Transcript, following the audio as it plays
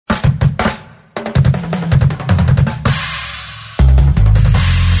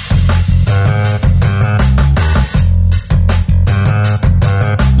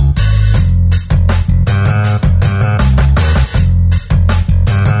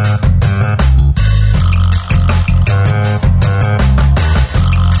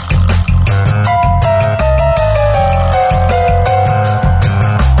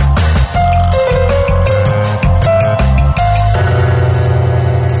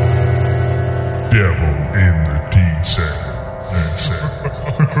devil in the detail.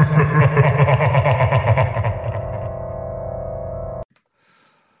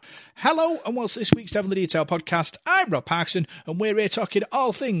 Hello and welcome to this week's Devil in the Detail podcast. I'm Rob Parkinson and we're here talking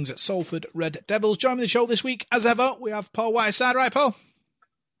all things Salford Red Devils. Joining the show this week, as ever, we have Paul Whiteside. Right, Paul?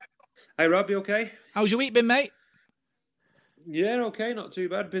 Hey Rob, you okay? How's your week been, mate? Yeah, okay, not too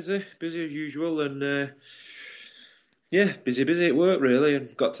bad. Busy as usual, and busy at work really.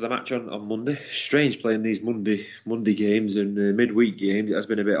 And got to the match on Monday. Strange playing these Monday games and midweek games. It has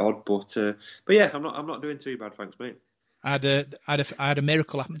been a bit odd, but yeah, I'm not doing too bad, thanks, mate. I had a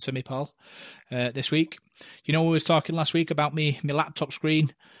miracle happen to me, Paul, this week. You know, we was talking last week about my laptop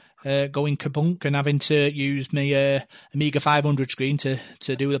screen going kabunk and having to use my Amiga 500 screen to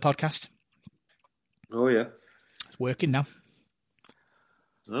do the podcast. Oh yeah, it's working now.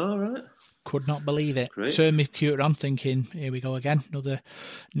 All right. Could not believe it. Great. Turned my computer on thinking, here we go again. Another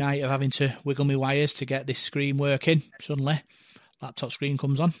night of having to wiggle my wires to get this screen working. Suddenly, laptop screen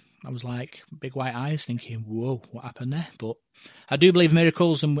comes on. I was like, big white eyes thinking, whoa, what happened there? But I do believe in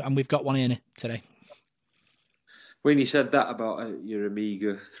miracles and we've got one in today. When you said that about your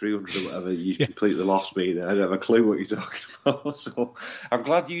Amiga 300 or whatever, you completely lost me there. I don't have a clue what you're talking about. So I'm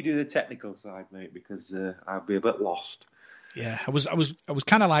glad you do the technical side, mate, because I'd be a bit lost. Yeah, I was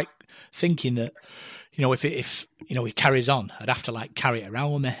kind of like thinking that, you know, if it carries on, I'd have to like carry it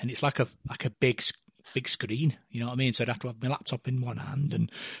around with me, and it's like a big screen, you know what I mean? So I'd have to have my laptop in one hand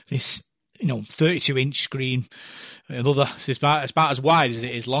and this, 32-inch screen, another. It's about as wide as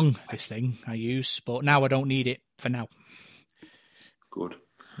it is long, this thing I use, but now I don't need it for now. Good.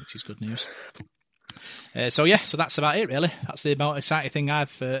 Which is good news. So that's about it, really. That's the most exciting thing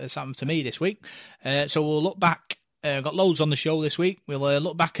that's happened to me this week. So we'll look back. Got loads on the show this week. We'll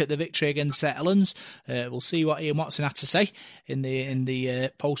look back at the victory against St Helens. We'll see what Ian Watson had to say in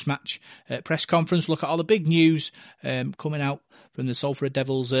the post-match press conference. Look at all the big news coming out from the Salford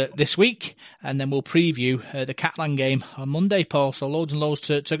Devils this week, and then we'll preview the Catalan game on Monday, Paul. So loads and loads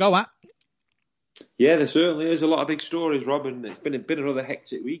to go at. Yeah, there certainly is a lot of big stories, Rob, and it's been another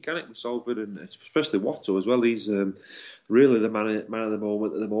hectic week, hasn't it, with Salford, and especially Watto as well. He's really the man of the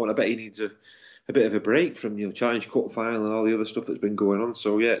moment at the moment. I bet he needs a bit of a break from Challenge Cup final and all the other stuff that's been going on.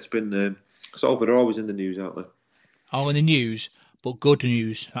 So yeah, it's been Salford are always in the news, aren't they? All in the news, but good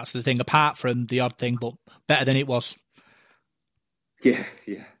news. That's the thing. Apart from the odd thing, but better than it was. Yeah.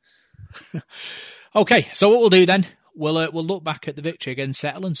 Okay, so what we'll do then? We'll look back at the victory against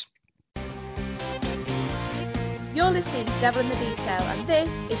St Helens. You're listening to Devil in the Detail, and this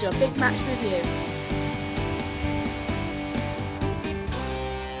is your big match review.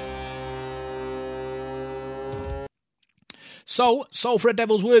 So, Salford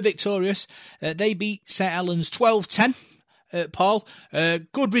Devils were victorious. They beat St Helens 12-10. Paul,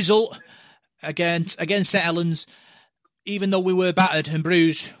 good result against St Helens. Even though we were battered and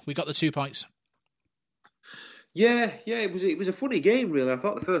bruised, we got the 2 points. Yeah, it was a funny game, really. I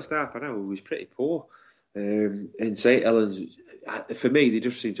thought the first half an hour was pretty poor. And St Helens, for me, they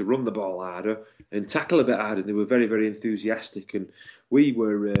just seemed to run the ball harder and tackle a bit harder. They were very, very enthusiastic, and we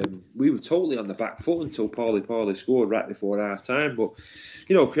were totally on the back foot until Paulie scored right before half time. But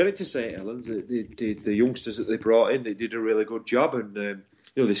credit to St Helens, the youngsters that they brought in, they did a really good job, and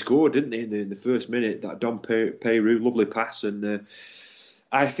they scored, didn't they, in the first minute? That Dom Peru, lovely pass, and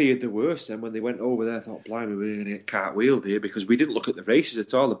I feared the worst. Then when they went over there, I thought, blimey, we're going to get cartwheeled here, because we didn't look at the races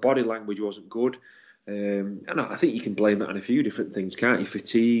at all. The body language wasn't good. And I think you can blame that on a few different things, can't you?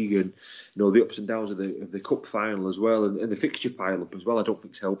 Fatigue and the ups and downs of the cup final as well, and the fixture pile up as well. I don't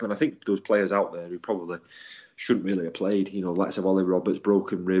think it's helping. I think those players out there who probably shouldn't really have played, likes of Ollie Roberts,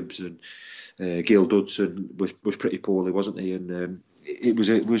 broken ribs, and Gil Dudson was pretty poorly, wasn't he? And it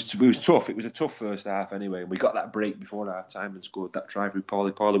was tough. It was a tough first half anyway, and we got that break before half time and scored that try through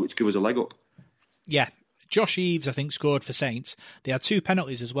Paulie, which gave us a leg up. Yeah. Josh Eves, I think, scored for Saints. They had 2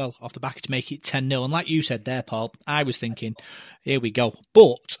 penalties as well off the back to make it 10-0. And like you said there, Paul, I was thinking, here we go.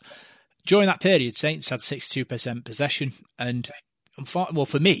 But during that period, Saints had 62% possession. And well,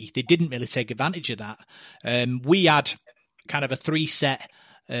 for me, they didn't really take advantage of that. We had kind of a 3-set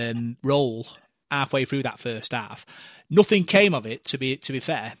roll halfway through that first half. Nothing came of it, to be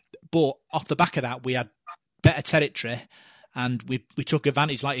fair. But off the back of that, we had better territory. And we took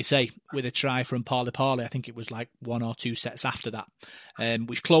advantage, like you say, with a try from Paulie. I think it was like 1 or 2 sets after that,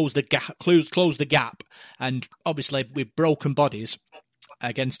 which closed the gap. And obviously, with broken bodies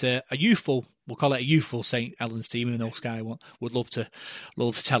against a youthful, we'll call it a youthful St Helens team, even though Sky would love to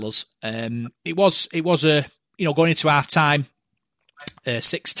tell us. It was going into half time,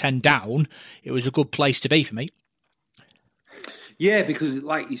 6-10 down. It was a good place to be for me. Yeah, because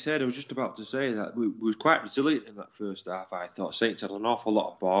like you said, I was just about to say that we was quite resilient in that first half. I thought Saints had an awful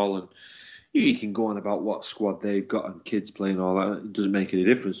lot of ball, and you can go on about what squad they've got and kids playing all that. It doesn't make any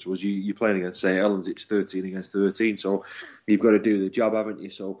difference to us. You're playing against St Helens, it's 13 against 13, so you've got to do the job, haven't you?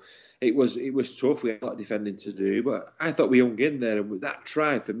 So it was tough. We had a lot of defending to do, but I thought we hung in there, and that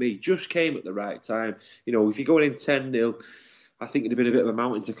try for me just came at the right time. You know, if you're going in 10-0. I think it'd have been a bit of a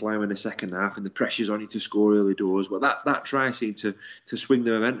mountain to climb in the second half, and the pressure's on you to score early doors. But that try seemed to swing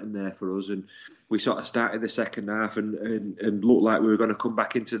the momentum there for us, and we sort of started the second half and looked like we were going to come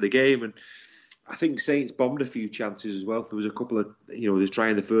back into the game. And I think Saints bombed a few chances as well. There was a couple of, there's try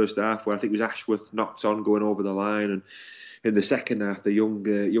in the first half where I think it was Ashworth knocked on going over the line, and in the second half the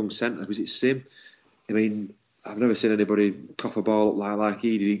young centre, was it Sim? I mean, I've never seen anybody cough a ball up like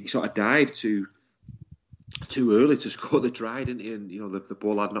he did. He sort of dived too early to score the try, didn't he? And the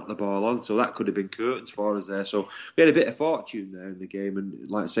ball had knocked the ball on, so that could have been curtains for us there. So we had a bit of fortune there in the game, and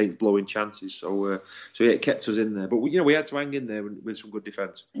like Saints blowing chances. So yeah, it kept us in there. But we had to hang in there with some good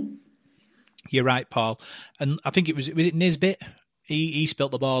defence. You're right, Paul. And I think was it Nisbet? He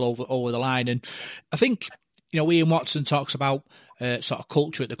spilt the ball over the line, and I think Ian Watson talks about sort of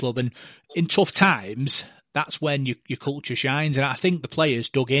culture at the club, and in tough times, that's when your culture shines. And I think the players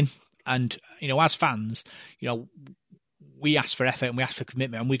dug in. And, as fans, we asked for effort and we asked for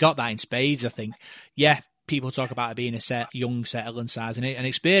commitment, and we got that in spades, I think. Yeah, people talk about it being a young St Helens side and an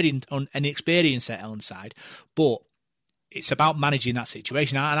experienced St Helens side, but it's about managing that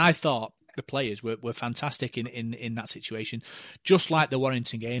situation. And I thought the players were fantastic in that situation, just like the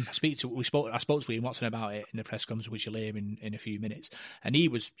Warrington game. I spoke to Ian Watson about it in the press conference, which you'll hear in a few minutes, and he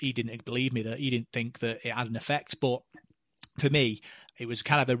didn't believe me, that he didn't think that it had an effect, but for me, it was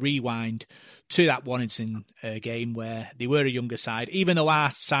kind of a rewind to that Warrington game where they were a younger side. Even though our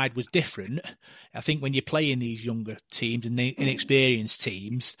side was different, I think when you're playing these younger teams and the inexperienced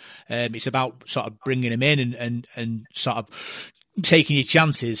teams, it's about sort of bringing them in and sort of taking your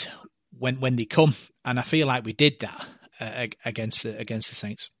chances when they come. And I feel like we did that against the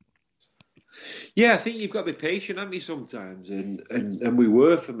Saints. Yeah, I think you've got to be patient, haven't you, sometimes? And we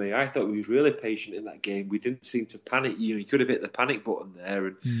were, for me. I thought we was really patient in that game. We didn't seem to panic. You could have hit the panic button there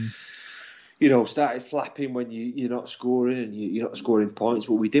and, started flapping when you're not scoring and you're not scoring points.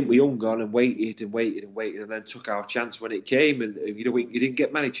 But we didn't. We hung on and waited and then took our chance when it came. And, we didn't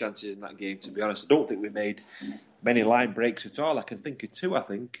get many chances in that game, to be honest. I don't think we made many line breaks at all. I can think of two, I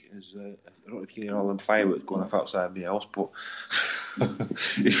think. I don't know if you can hear all them fireworks going off outside my house, but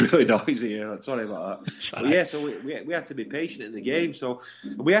it's really noisy here. Sorry about that. But yeah, so we had to be patient in the game. So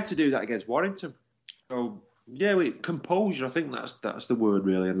we had to do that against Warrington. So yeah, composure. I think that's the word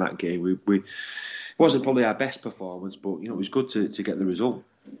really in that game. We wasn't probably our best performance, but it was good to get the result.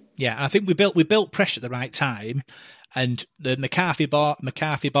 Yeah, and I think we built pressure at the right time. And the McCarthy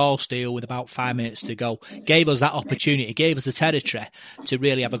ball steal with about 5 minutes to go gave us that opportunity, gave us the territory to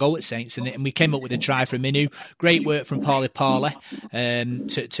really have a go at Saints. And we came up with a try from Inu. Great work from Paulie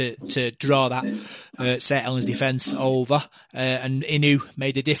to draw that St Helens defence over. And Inu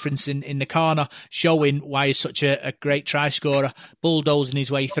made the difference in the corner, showing why he's such a great try scorer, bulldozing his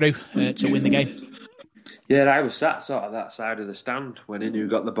way through to win the game. Yeah, I was sat sort of that side of the stand when Inu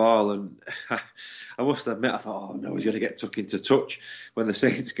got the ball, and I must admit, I thought, oh no, he's going to get took into touch when the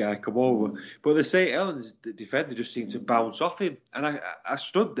Saints guy come over. But the St Helens defender just seemed to bounce off him, and I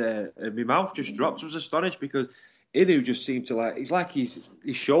stood there and my mouth just dropped. I was astonished because Inu just seemed to it's like his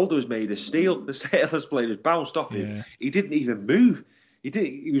shoulder was made of steel. The St Helens player just bounced off him. Yeah. He didn't even move.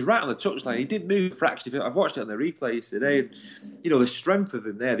 He was right on the touchline. He didn't move fractionally. I've watched it on the replays today. And, the strength of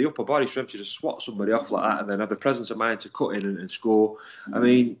him there, the upper body strength to just swat somebody off like that and then have the presence of mind to cut in and score. I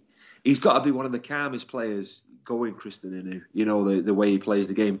mean, he's got to be one of the calmest players going, Kristen Inu, the way he plays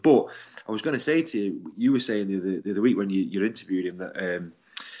the game. But I was going to say to you were saying the other week when you interviewed him that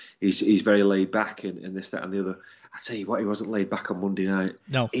he's very laid back and this, that and the other. I tell you what, he wasn't laid back on Monday night.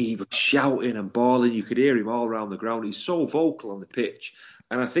 No. He was shouting and bawling. You could hear him all around the ground. He's so vocal on the pitch.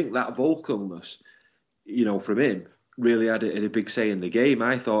 And I think that vocalness, from him, really had a big say in the game.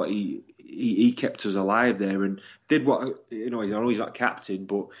 I thought he kept us alive there and did what, I know he's not captain,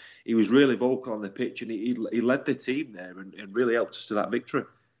 but he was really vocal on the pitch and he led the team there and really helped us to that victory.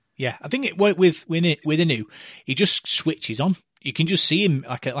 Yeah, I think it worked with Inu. He just switches on. You can just see him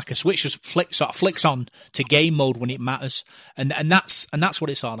like a switch just flicks on to game mode when it matters, and that's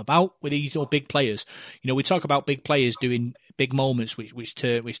what it's all about with these big players. We talk about big players doing big moments which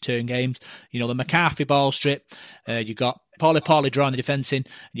turn games. The McCarthy ball strip. You got Paulie drawing the defence in.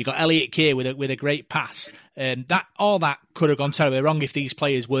 You got Elliot Keir with a great pass. That could have gone terribly wrong if these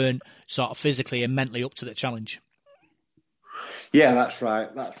players weren't sort of physically and mentally up to the challenge. Yeah, that's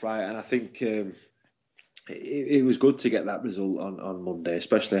right. That's right. And I think it was good to get that result on Monday,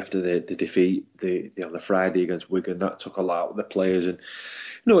 especially after the defeat on the Friday against Wigan. That took a lot out of the players. And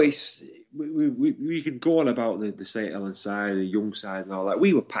it's we can go on about the St. Helens side, the young side, and all that.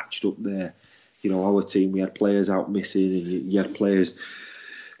 We were patched up there. Our team, we had players out missing, and you had players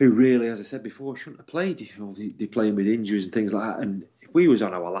who really, as I said before, shouldn't have played. They're playing with injuries and things like that. And if we was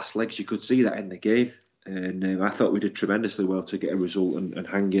on our last legs, you could see that in the game. And I thought we did tremendously well to get a result and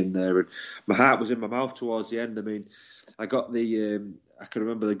hang in there. And my heart was in my mouth towards the end. I mean, I got I can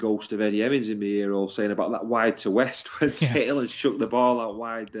remember the ghost of Eddie Emmons in my ear all saying about that wide to west when St. Helens shook the ball out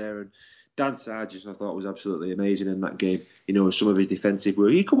wide there. And Dan Sargent, I thought, was absolutely amazing in that game. Some of his defensive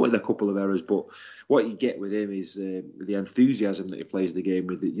work. He come with a couple of errors, but what you get with him is the enthusiasm that he plays the game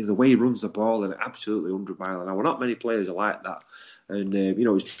with. The way he runs the ball and absolutely 100 mile an hour. Not many players are like that. And, it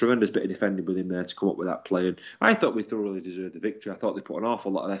was a tremendous bit of defending with him there to come up with that play. And I thought we thoroughly deserved the victory. I thought they put an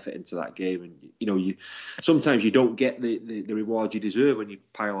awful lot of effort into that game. And, sometimes you don't get the reward you deserve when you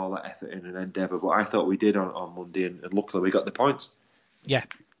pile all that effort in an endeavour. But I thought we did on Monday, and luckily we got the points. Yeah,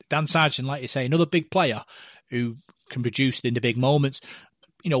 Dan Sargent, like you say, another big player who can produce in the big moments.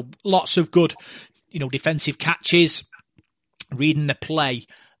 Lots of good, defensive catches, reading the play,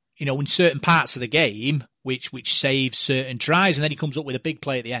 in certain parts of the game, which saves certain tries, and then he comes up with a big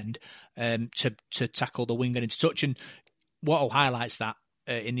play at the end to tackle the winger into touch. And Watto highlights that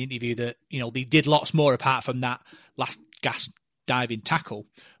in the interview that they did lots more apart from that last gas diving tackle.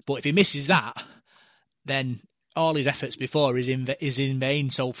 But if he misses that, then all his efforts before is in vain.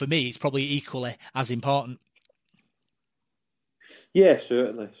 So for me, it's probably equally as important. Yeah,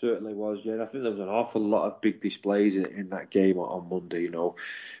 certainly was. Yeah, I think there was an awful lot of big displays in that game on Monday.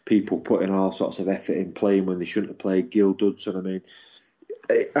 People putting all sorts of effort in playing when they shouldn't have played. Gil Dudson. I mean,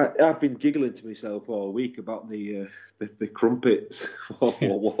 I've been giggling to myself all week about the crumpets.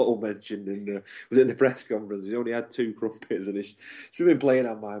 What mentioned was it in the press conference? He only had 2 crumpets, and it's been playing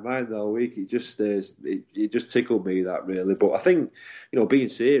on my mind all week. It just tickled me, that really. But I think being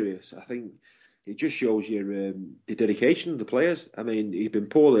serious, I think it just shows you the dedication of the players. I mean, he's been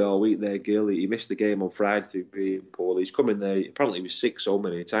poorly all week there, Gil. He missed the game on Friday through being poorly. He's come in there. Apparently, he was sick so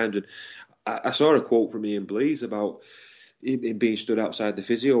many times. And I saw a quote from Ian Blease about him being stood outside the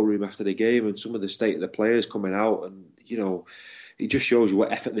physio room after the game, and some of the state of the players coming out, and it just shows you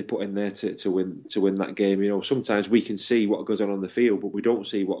what effort they put in there to win that game. Sometimes we can see what goes on the field, but we don't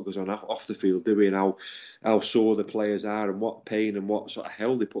see what goes on off the field, do we? And how sore the players are, and what pain and what sort of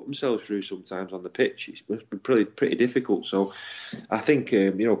hell they put themselves through sometimes on the pitch. It's been pretty difficult. So I think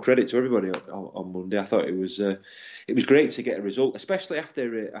credit to everybody on Monday. I thought it was great to get a result, especially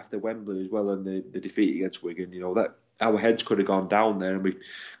after Wembley as well, and the defeat against Wigan. That our heads could have gone down there, and we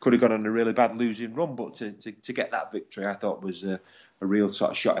could have gone on a really bad losing run. But to get that victory, I thought was a real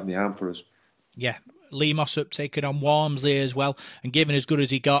sort of shot in the arm for us. Yeah, Lee Mossop taking on Walmsley as well and giving as good as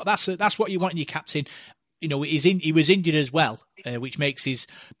he got. That's what you want in your captain. He was injured as well, which makes his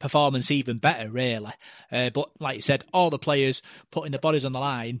performance even better, really. But like you said, all the players putting their bodies on the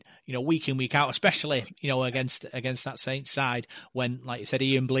line, week in, week out, especially, against that Saints side when, like you said,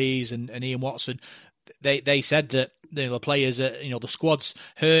 Ian Blease and Ian Watson, they said that the players, the squad's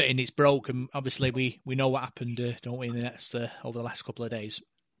hurting, it's broken. Obviously, we know what happened, don't we, in the next over the last couple of days.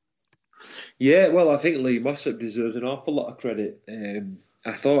 Yeah, well, I think Lee Mossop deserves an awful lot of credit.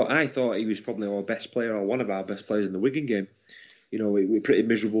 I thought he was probably our best player, or one of our best players in the Wigan game. It was a pretty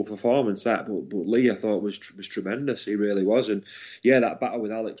miserable performance, that, but Lee, I thought, was tremendous. He really was. And yeah, that battle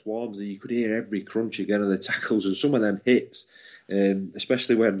with Alex Walmsley, you could hear every crunch again of the tackles and some of them hits.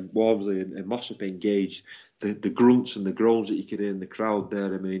 Especially when Walmsley and Mossop engaged, the grunts and the groans that you could hear in the crowd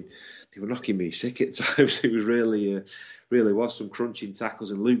there. I mean, they were knocking me sick at times. It was really was some crunching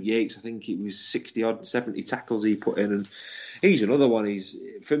tackles. And Luke Yates, I think it was 60-odd, 70 tackles he put in. And he's another one.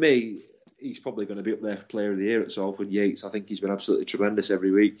 For me, he's probably going to be up there for Player of the Year at Salford. Yates, I think he's been absolutely tremendous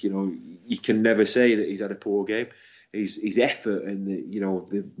every week. You can never say that he's had a poor game. His effort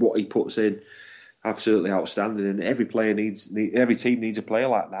and what he puts in, absolutely outstanding. And every team needs a player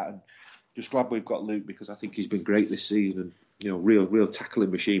like that. And just glad we've got Luke, because I think he's been great this season. And real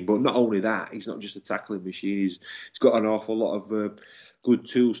tackling machine. But not only that, he's not just a tackling machine. He's got an awful lot of good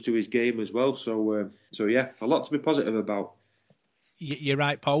tools to his game as well. So yeah, a lot to be positive about. You're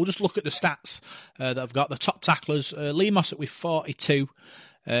right, Paul. Just look at the stats that I've got. The top tacklers: Lee Mossop with 42.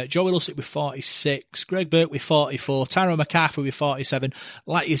 Joey Lussick with 46, Greg Burke with 44, Tyrone McCarthy with 47.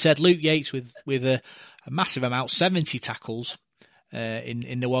 Like you said, Luke Yates with a massive amount, 70 tackles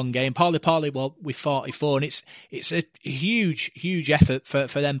in the one game. Parley with 44, and it's a huge effort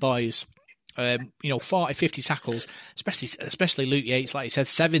for them boys. 40, 50 tackles, especially Luke Yates, like he said,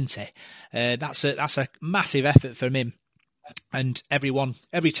 70. That's a massive effort from him. And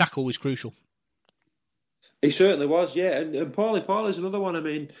every tackle was crucial. He certainly was, yeah. And Paulie is another one. I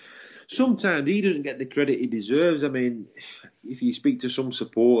mean, sometimes he doesn't get the credit he deserves. I mean, if you speak to some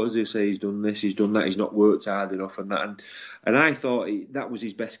supporters, they say he's done this, he's done that, he's not worked hard enough and that. And I thought that was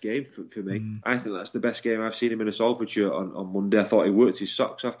his best game for me. I think that's the best game I've seen him in a Salford shirt on Monday. I thought he worked his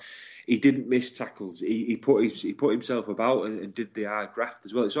socks off. He didn't miss tackles. He put himself about and did the hard graft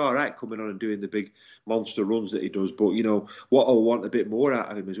as well. It's all right coming on and doing the big monster runs that he does, but what I want a bit more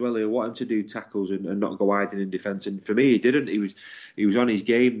out of him as well. I want him to do tackles and not go hiding in defence. And for me, he didn't. He was on his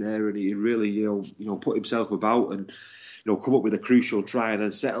game there, and he really put himself about and come up with a crucial try and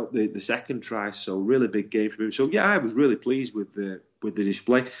then set up the second try. So really big game for him. So yeah, I was really pleased with the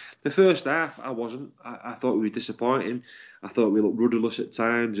display. The first half, I wasn't. I thought we were disappointing. I thought we looked rudderless at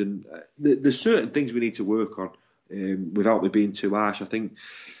times, and there's certain things we need to work on without me being too harsh. I think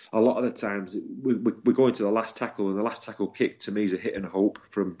a lot of the times we go into the last tackle, and the last tackle kick to me is a hit and a hope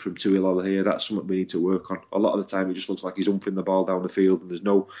from Tuilala here. That's something we need to work on. A lot of the time, it just looks like he's umphing the ball down the field, and there's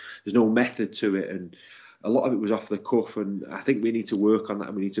no method to it, and a lot of it was off the cuff. And I think we need to work on that,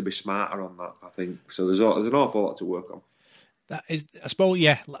 and we need to be smarter on that. I think so. There's an awful lot to work on. That is, I suppose,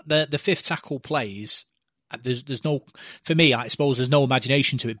 yeah. The fifth tackle plays. There's no, for me, I suppose there's no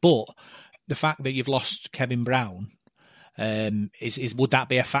imagination to it. But the fact that you've lost Kevin Brown, is would that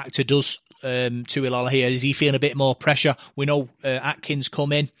be a factor? Does Tuilala here, is he feeling a bit more pressure? We know Atkins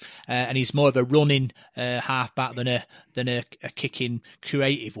come in, and he's more of a running halfback than a kicking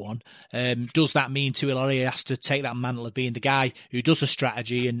creative one. Does that mean Tuilala has to take that mantle of being the guy who does a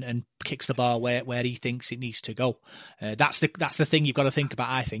strategy and kicks the ball where he thinks it needs to go? That's the thing you've got to think about,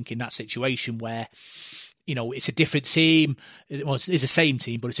 I think, in that situation where it's a different team. Well, it's the same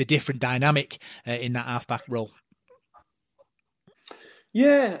team, but it's a different dynamic in that halfback role.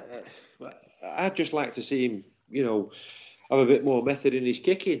 Yeah, I'd just like to see him, have a bit more method in his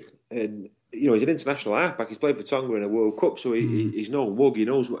kicking. And, he's an international halfback. He's played for Tonga in a World Cup, so he's no mug. He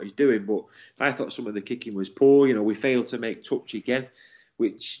knows what he's doing. But I thought some of the kicking was poor. We failed to make touch again,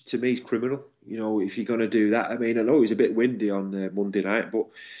 which to me is criminal. If you're going to do that, I mean, I know it was a bit windy on Monday night, but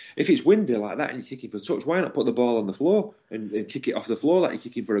if it's windy like that and you're kicking for touch, why not put the ball on the floor and kick it off the floor like you're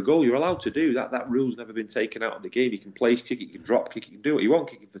kicking for a goal? You're allowed to do that. That rule's never been taken out of the game. You can place kick it, you can drop kick it, you can do what you want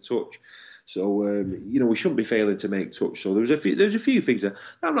kicking for touch. So we shouldn't be failing to make touch. So there's a few things there.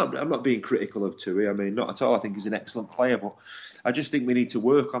 I'm not being critical of Tui. I mean, not at all. I think he's an excellent player, but I just think we need to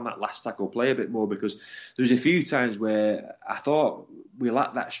work on that last tackle play a bit more, because there's a few times where I thought we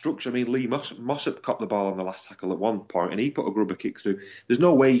lacked that structure. I mean, Lee Mossop copped the ball on the last tackle at one point, and he put a grubber kick through. There's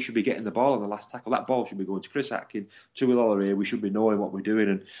no way he should be getting the ball on the last tackle. That ball should be going to Chris Atkin, Tuilala here. We should be knowing what we're doing.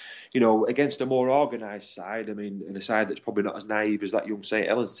 And, against a more organised side, I mean, and a side that's probably not as naive as that young St.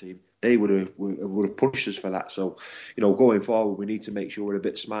 Helens team, they would have punished us for that. So, going forward, we need to make sure we're a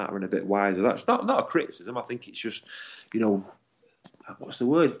bit smarter and a bit wiser. That's not a criticism. I think it's just, what's the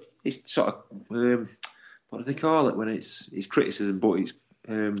word? It's sort of, what do they call it when it's criticism, but it's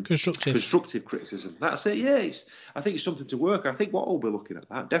constructive criticism. That's it. Yeah, I think it's something to work. I think Watt will be looking at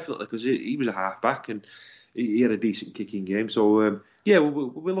that definitely, because he was a halfback and he had a decent kicking game. So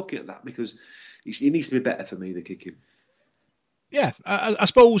we're looking at that, because he needs to be better for me, the kicking. Yeah, I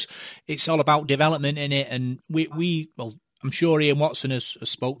suppose it's all about development in it, and I'm sure Ian Watson has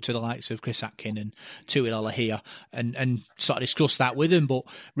spoke to the likes of Chris Atkin and Tuilala here and sort of discussed that with him. But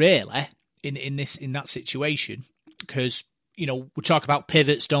really, in that situation, because we talk about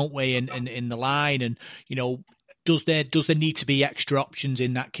pivots, don't we, in the line, and does there need to be extra options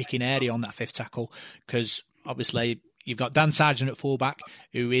in that kicking area on that fifth tackle? Because obviously you've got Dan Sargent at fullback,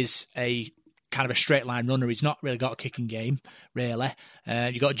 who is a kind of a straight line runner. He's not really got a kicking game, really.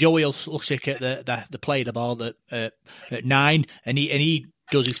 You've got Joey Lusick at the play of the ball at 9, and he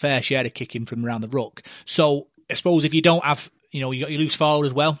does his fair share of kicking from around the ruck. So I suppose if you don't have, you got your loose forward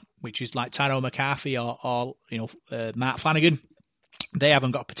as well, which is like Tyrone McCarthy or Mark Flanagan. They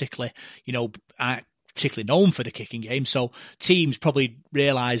haven't got particularly known for the kicking game. So teams probably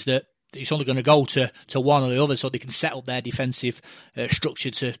realise that it's only going to go to one or the other, so they can set up their defensive structure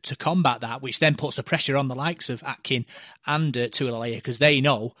to combat that, which then puts the pressure on the likes of Atkin and Tuilala, because they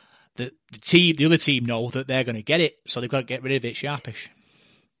know that the other team know that they're going to get it, so they've got to get rid of it sharpish.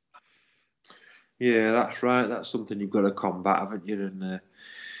 Yeah, that's right. That's something you've got to combat, haven't you?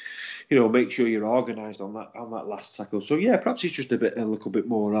 And make sure you're organised on that last tackle. So yeah, perhaps it's just a little bit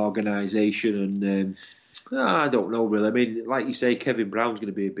more organisation and. I don't know, really. I mean, like you say, Kevin Brown's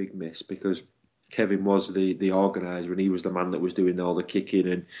going to be a big miss, because Kevin was the organiser and he was the man that was doing all the kicking.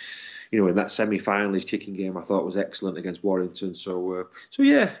 And, in that semi-final, his kicking game I thought was excellent against Warrington. So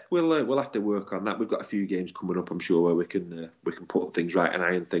yeah, we'll have to work on that. We've got a few games coming up, I'm sure, where we can put things right and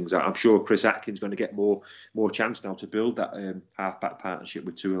iron things out. I'm sure Chris Atkin's going to get more chance now to build that half-back partnership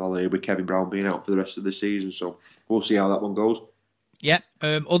with Tuilagi, with Kevin Brown being out for the rest of the season. So we'll see how that one goes. Yeah,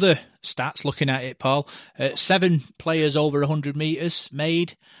 other stats looking at it, Paul. 7 players over 100 metres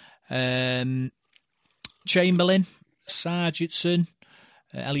made. Chamberlain, Sargentson,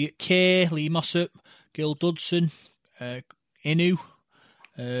 Elliot Kay, Lee Mossop, Gil Dudson, Inu,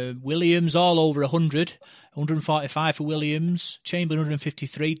 Williams, all over 100. 145 for Williams, Chamberlain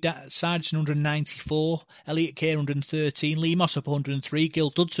 153, Sargentson 194, Elliot Kay 113, Lee Mossop 103, Gil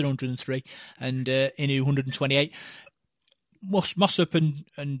Dudson 103, and Inu 128. Mossop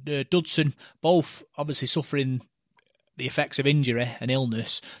and Dudson both obviously suffering the effects of injury and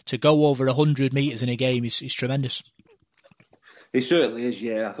illness. To go over 100 metres in a game is tremendous. It certainly is,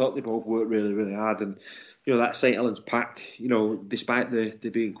 yeah. I thought they both worked really, really hard. And, that St Helens pack, despite they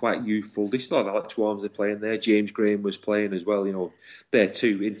being quite youthful, they still have Alex Walmsley playing there. James Graham was playing as well. They're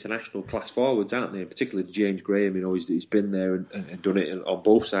 2 international class forwards, aren't they? Particularly James Graham, he's been there and done it on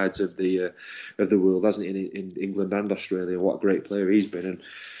both sides of the world, hasn't he, in England and Australia. What a great player he's been. And,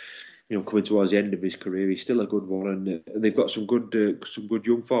 coming towards the end of his career, he's still a good one, and they've got some good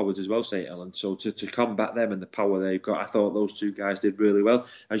young forwards as well, St Helens. So to combat them and the power they've got, I thought those 2 guys did really well.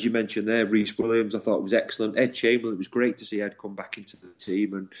 As you mentioned there, Rhys Williams, I thought was excellent. Ed Chamberlain, it was great to see Ed come back into the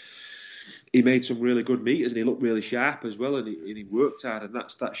team, and he made some really good meters, and he looked really sharp as well, and he worked hard, and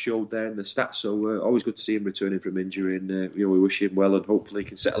that showed there in the stats. So always good to see him returning from injury, and we wish him well, and hopefully he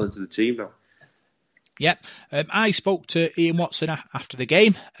can settle into the team now. Yep. I spoke to Ian Watson after the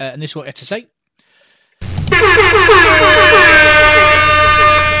game, and this is what he had to say.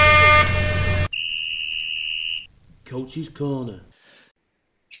 Coach's Corner.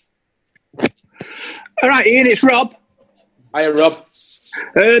 All right, Ian, it's Rob. Hiya, Rob.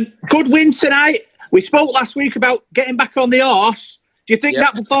 Good win tonight. We spoke last week about getting back on the horse. Do you think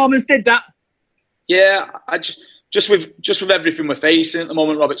that performance did that? Yeah, just with everything we're facing at the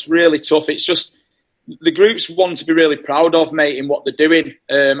moment, Rob, it's really tough. It's just the group's one to be really proud of, mate, in what they're doing.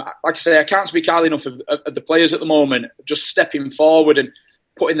 Like I say, I can't speak highly enough of the players at the moment, just stepping forward and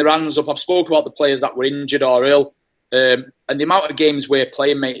putting their hands up. I've spoken about the players that were injured or ill. And the amount of games we're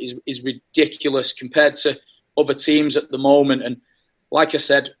playing, mate, is ridiculous compared to other teams at the moment. And like I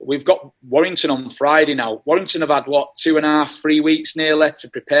said, we've got Warrington on Friday now. Warrington have had, 2.5, 3 weeks nearly to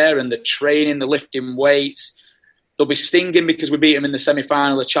prepare, and the training, the lifting weights. They'll be stinging because we beat them in the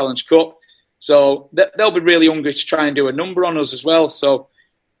semi-final of the Challenge Cup. So they'll be really hungry to try and do a number on us as well. So,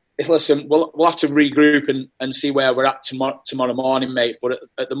 listen, we'll have to regroup and see where we're at tomorrow morning, mate. But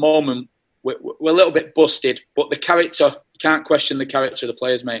at the moment, we're a little bit busted. But the character, you can't question the character of the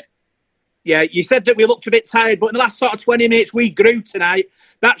players, mate. Yeah, you said that we looked a bit tired, but in the last sort of 20 minutes, we grew tonight.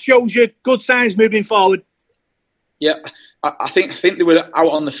 That shows you good signs moving forward. Yeah, I think they were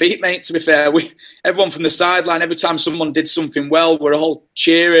out on the feet, mate, to be fair. Everyone from the sideline, every time someone did something well, we're all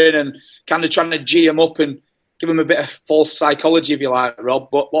cheering and kind of trying to G them up and give them a bit of false psychology, if you like,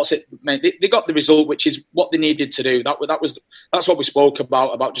 Rob. But what's it, mate? They got the result, which is what they needed to do. That's what we spoke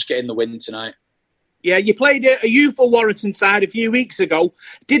about just getting the win tonight. Yeah, you played a youthful Warrington side a few weeks ago.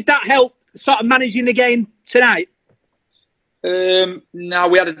 Did that help sort of managing the game tonight? No,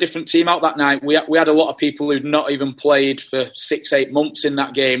 we had a different team out that night. We had a lot of people who'd not even played for 6-8 months in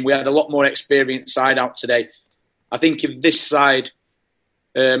that game. We had a lot more experienced side out today. I think if this side,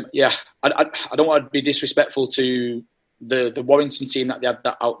 I don't want to be disrespectful to the Warrington team that they had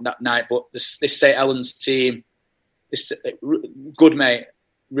out that night, but this St Helens team, good mate,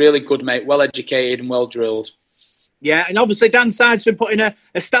 really good mate, well educated and well drilled. Yeah, and obviously Dan Sidesford put in a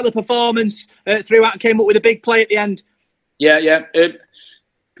stellar performance throughout and came up with a big play at the end. Yeah. I'd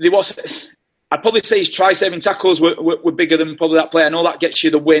probably say his try-saving tackles were bigger than probably that play. I know that gets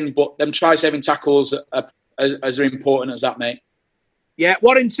you the win, but them try-saving tackles are as important as that, mate. Yeah,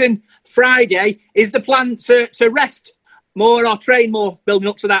 Warrington Friday. Is the plan to rest more or train more building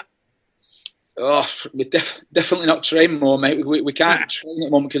up to that? Oh, we definitely not train more, mate. We can't train at the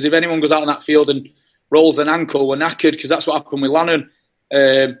moment because if anyone goes out on that field and rolls an ankle, we're knackered because that's what happened with Lannon.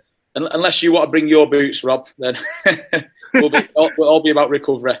 Unless you want to bring your boots, Rob, then we'll all be about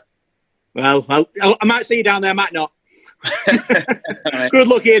recovery. Well, I might see you down there, I might not. Right. Good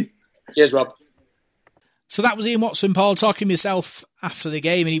luck, Ian. Cheers, Rob. So that was Ian Watson, Paul, talking to himself after the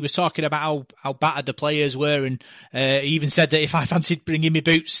game, and he was talking about how battered the players were, and he even said that if I fancied bringing my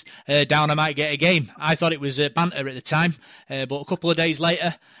boots down, I might get a game. I thought it was banter at the time, but a couple of days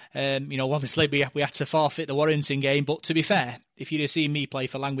later, obviously we had to forfeit the Warrington game, but to be fair, if you'd have seen me play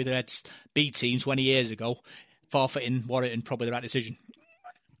for Langwith Reds B team 20 years ago, forfeiting Warrington, probably the right decision.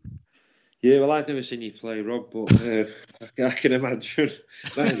 Yeah, well, I've never seen you play, Rob, but I can imagine.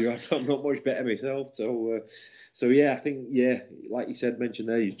 Mind you, I'm not much better myself. So yeah, I think, like you said, mentioned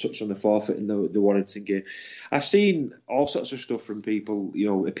there, you touched on the forfeit in the Warrington game. I've seen all sorts of stuff from people,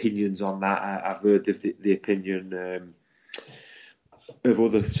 opinions on that. I've heard the opinion of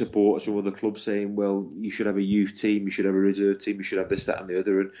other supporters of other clubs saying, well, you should have a youth team, you should have a reserve team, you should have this, that and the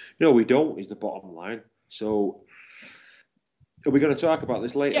other. And no, we don't, is the bottom line. So are we going to talk about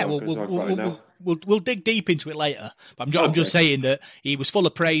this later? Yeah, we'll dig deep into it later. But I'm just saying that he was full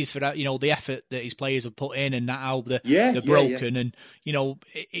of praise for that, the effort that his players have put in, and that how they're broken. And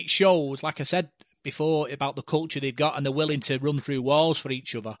it shows, like I said before, about the culture they've got, and they're willing to run through walls for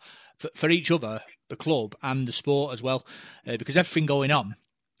each other, the club and the sport as well, because everything going on.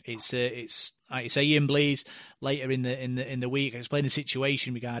 It's like you say, Ian Blease later in the week explain the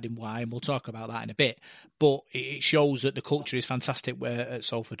situation regarding why, and we'll talk about that in a bit. But it shows that the culture is fantastic at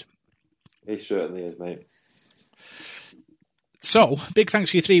Salford. It certainly is, mate. So, big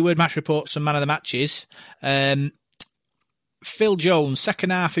thanks for your 3-word match reports and man of the matches. Phil Jones,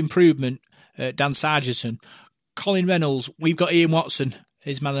 second half improvement. Dan Sargentson, Colin Reynolds. We've got Ian Watson.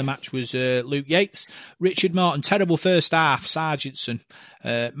 His man of the match was Luke Yates. Richard Morton, terrible first half, Sargentson.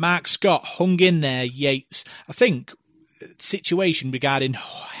 Mark Scott, hung in there, Yates. I think situation regarding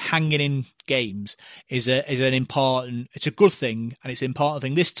hanging in games is it's a good thing, and it's an important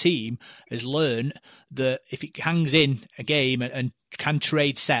thing. This team has learned that if it hangs in a game and can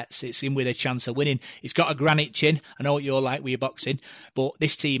trade sets, it's in with a chance of winning. It's got a granite chin. I know what you're like with your boxing, but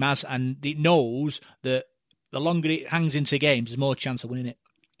this team has, and it knows that the longer it hangs into games, there's more chance of winning it.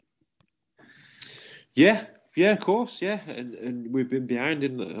 Yeah, of course, yeah. And we've been behind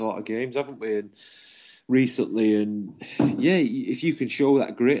in a lot of games, haven't we? And recently, and yeah, if you can show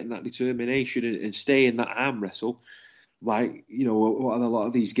that grit and that determination and stay in that arm wrestle, like, what a lot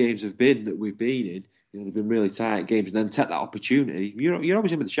of these games have been that we've been in, they've been really tight games, and then take that opportunity, you're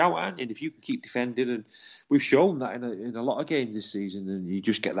always in with the shout, aren't you? And if you can keep defending, and we've shown that in a lot of games this season, and you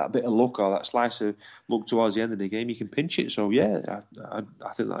just get that bit of luck or that slice of luck towards the end of the game, you can pinch it. So yeah,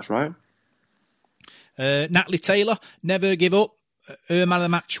 I think that's right. Natalie Taylor, never give up. Her man of the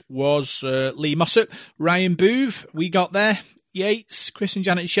match was Lee Mossop. Ryan Booth, we got there. Yates, Chris and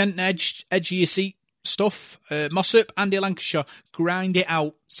Janet Shenton, edge of your seat stuff. Mossop, Andy Lancashire, grind it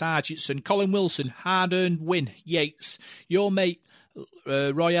out. Sargentson, Colin Wilson, hard-earned win. Yates, your mate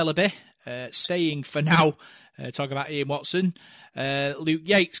Roy Ellaby, staying for now. Talking about Ian Watson. Luke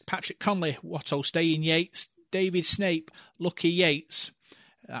Yates, Patrick Conley, Watto, staying Yates. David Snape, Lucky Yates.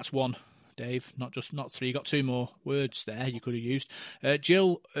 That's one. Dave, not 3. You got 2 more words there you could have used.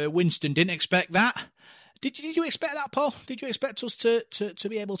 Jill Winston, didn't expect that. Did you expect that, Paul? Did you expect us to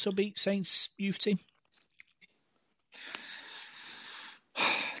be able to beat Saints youth team?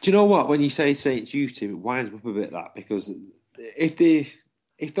 Do you know what? When you say Saints youth team, it winds me up a bit, that, because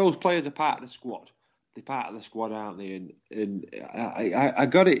if those players are part of the squad, they're part of the squad, aren't they? And I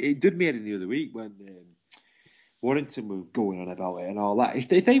got it. It did me in the other week when Warrington were going on about it and all that.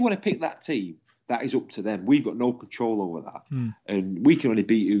 If they want to pick that team, that is up to them. We've got no control over that. And we can only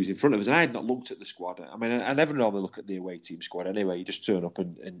beat who's in front of us. And I had not looked at the squad. I mean, I never normally look at the away team squad anyway. You just turn up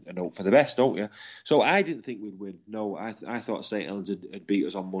and hope for the best, don't you? So I didn't think we'd win. No, I thought St Helens had beat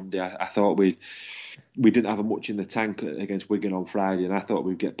us on Monday. I thought we didn't have much in the tank against Wigan on Friday, and I thought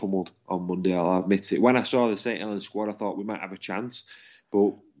we'd get pummeled on Monday, I'll admit it. When I saw the St Helens squad, I thought we might have a chance.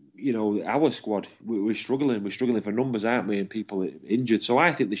 But our squad, we're struggling. We're struggling for numbers, aren't we? And people injured. So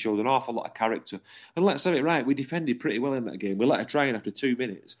I think they showed an awful lot of character. And let's have it right, we defended pretty well in that game. We let a try in after 2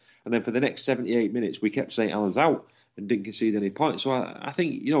 minutes. And then for the next 78 minutes, we kept St Helens out and didn't concede any points. So I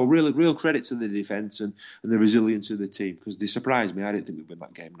think, real credit to the defence and the resilience of the team, because they surprised me. I didn't think we'd win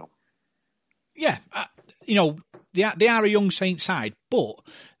that game, no. Yeah, they are a young Saints side, but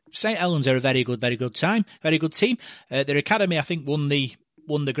St Helens are a very good team. Their academy, I think,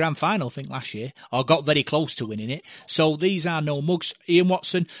 won the grand final, I think, last year, or got very close to winning it. So these are no mugs. Ian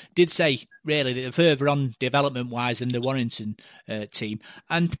Watson did say, really, that they're further on development-wise than the Warrington team.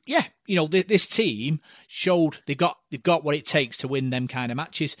 And, yeah, this team showed they've got what it takes to win them kind of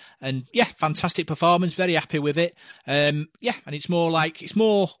matches. And, yeah, fantastic performance, very happy with it. And it's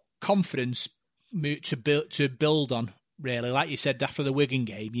more confidence to build on really. Like you said, after the Wigan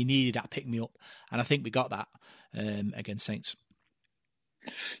game, you needed that pick-me-up, and I think we got that against Saints.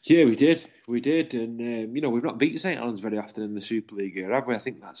 Yeah, we did, and we've not beaten St Helens very often in the Super League here, have we? I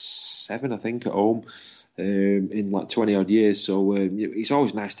think that's 7, at home, in like 20 odd years. So it's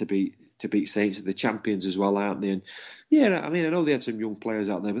always nice to beat Saints. They're champions as well, aren't they? And yeah, I mean, I know they had some young players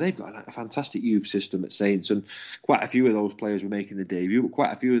out there, but they've got a fantastic youth system at Saints, and quite a few of those players were making the debut. But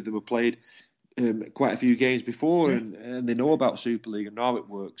quite a few of them have played quite a few games before, and they know about Super League and know how it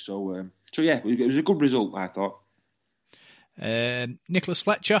works. So yeah, it was a good result, I thought. Nicholas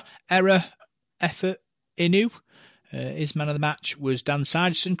Fletcher, effort, Inu. His man of the match was Dan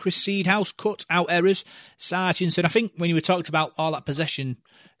Sargentson. Chris Seedhouse cut out errors. Sargentson, I think when you were talking about all that possession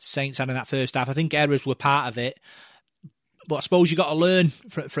Saints had in that first half, I think errors were part of it. But I suppose you got to learn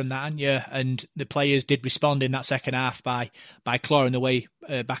from that, haven't you? And the players did respond in that second half by clawing their way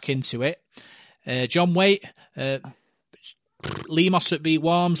back into it. John Waite, Lee Mossop beat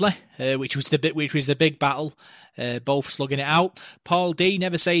Walmsley, which was the big battle. Both slugging it out. Paul D,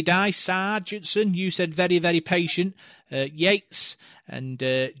 never say die. Sargentson, you said very, very patient. Yates and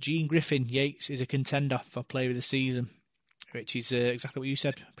Gene Griffin. Yates is a contender for player of the season, which is exactly what you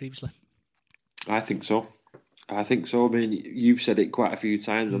said previously. I think so. I mean, you've said it quite a few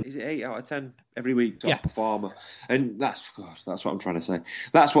times. Is it 8 out of 10 every week top performer? And that's what I'm trying to say.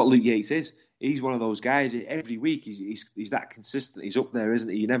 That's what Luke Yates is. He's one of those guys. Every week he's that consistent. He's up there, isn't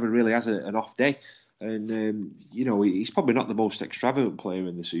he? He never really has an off day. And, he's probably not the most extravagant player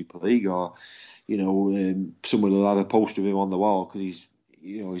in the Super League, or, someone will have a poster of him on the wall because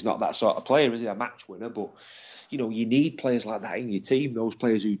he's not that sort of player, is he? A match winner. But, you need players like that in your team, those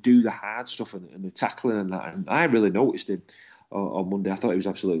players who do the hard stuff and the tackling and that. And I really noticed him on Monday. I thought he was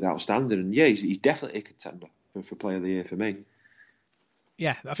absolutely outstanding. And, yeah, he's definitely a contender for Player of the Year for me.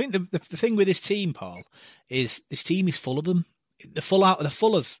 Yeah, I think the thing with this team, Paul, is this team is full of them. They're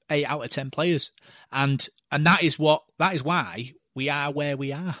full of 8 out of 10 players, and that is why we are where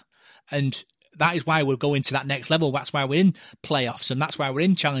we are, and that is why we're going to that next level. That's why we're in playoffs, and that's why we're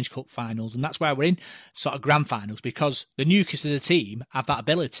in Challenge Cup finals, and that's why we're in sort of grand finals, because the nucleus of the team have that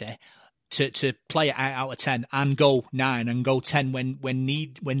ability to play it 8 out of 10 and go 9 and go 10 when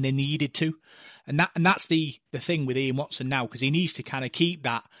they needed to. And that's the thing with Ian Watson now, because he needs to kind of keep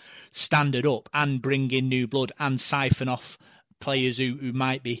that standard up and bring in new blood and siphon off players who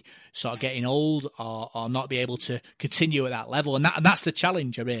might be sort of getting old or not be able to continue at that level. And that's the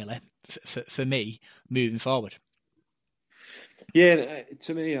challenge, really, for me moving forward. Yeah,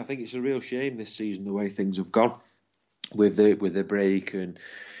 to me, I think it's a real shame this season, the way things have gone with the break and,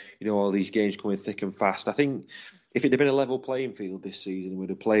 all these games coming thick and fast. I think if it had been a level playing field this season, we'd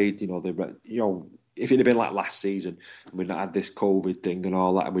have played, if it had been like last season, and we'd not had this COVID thing and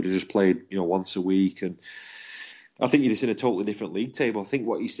all that, and we'd have just played, once a week, and I think you're just in a totally different league table. I think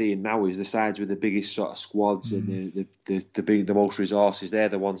what you're seeing now is the sides with the biggest sort of squads and the most resources. They're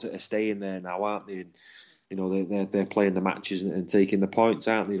the ones that are staying there now, aren't they? And, they're playing the matches and taking the points,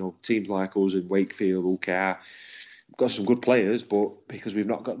 aren't they? Teams like us and Wakefield, UKR, got some good players, but because we've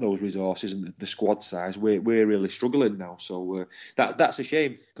not got those resources and the squad size, we're really struggling now. So that's a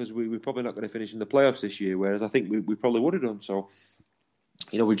shame, because we're probably not going to finish in the playoffs this year, whereas I think we probably would have done. So,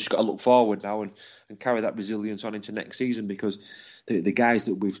 we've just got to look forward now and carry that resilience on into next season, because the guys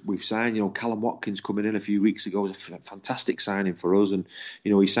that we've signed, Callum Watkins coming in a few weeks ago was a fantastic signing for us, and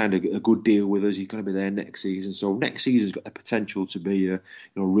he signed a good deal with us. He's going to be there next season. So next season's got the potential to be a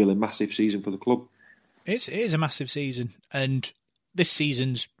really massive season for the club. It is a massive season, and this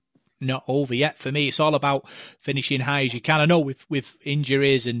season's not over yet. For me, it's all about finishing high as you can. I know with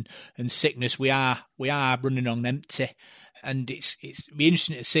injuries and sickness, we are running on empty, and it's be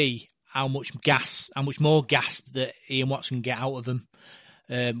interesting to see how much more gas that Ian Watson can get out of them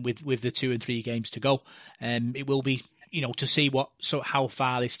with the 2 and 3 games to go. It will be, to see how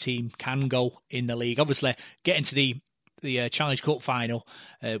far this team can go in the league. Obviously, getting to the Challenge Cup final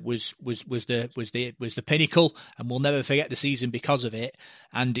was the pinnacle, and we'll never forget the season because of it.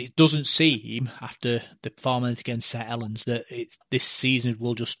 And it doesn't seem, after the performance against St Helens, that this season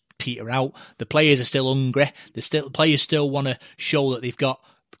will just peter out. The players are still hungry. The players still want to show that they've got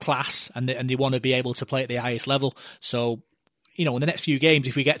class, and they want to be able to play at the highest level. So, in the next few games,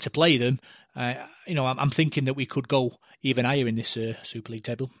 if we get to play them, I'm thinking that we could go even higher in this Super League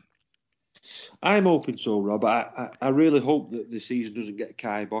table. I'm hoping so, Rob. I really hope that the season doesn't get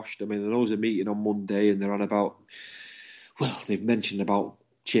kiboshed. I mean, there was a meeting on Monday, and they're on about, they've mentioned about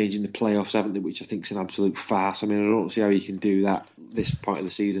changing the playoffs, haven't they, which I think is an absolute farce. I mean, I don't see how you can do that this point of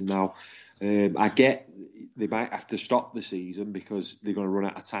the season now. I get they might have to stop the season because they're going to run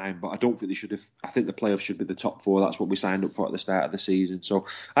out of time. But I don't think they should have. I think the playoffs should be the top 4. That's what we signed up for at the start of the season. So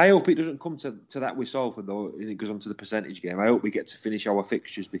I hope it doesn't come to that with Salford, though, and it goes on to the percentage game. I hope we get to finish our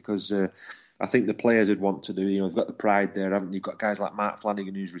fixtures because I think the players would want to do. They've got the pride there, haven't they? You've got guys like Mark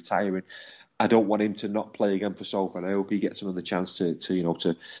Flanagan who's retiring. I don't want him to not play again for Salford. I hope he gets another chance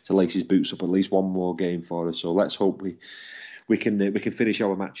to lace his boots up at least one more game for us. So let's hope we can finish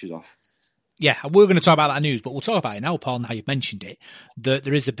our matches off. Yeah, we're going to talk about that news, but we'll talk about it now, Paul, now you've mentioned it, that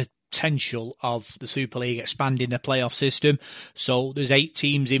there is a potential of the Super League expanding the playoff system. So there's 8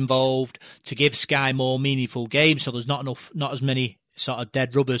 teams involved to give Sky more meaningful games. So there's not as many sort of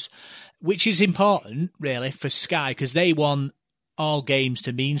dead rubbers, which is important really for Sky because they want all games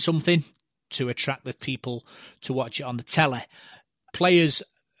to mean something to attract the people to watch it on the telly. Players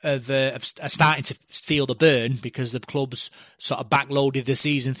are starting to feel the burn because the clubs sort of backloaded the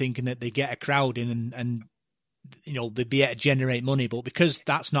season thinking that they get a crowd in and they'd be able to generate money. But because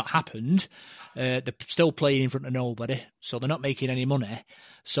that's not happened, they're still playing in front of nobody, so they're not making any money.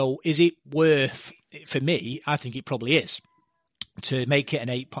 So is it worth, for me, I think it probably is, to make it an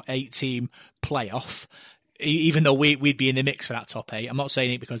 8-team playoff, even though we'd be in the mix for that top 8. I'm not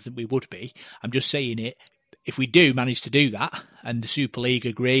saying it because we would be. I'm just saying it. If we do manage to do that, and the Super League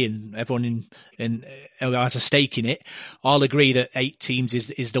agree, and everyone who has a stake in it, all agree that 8 teams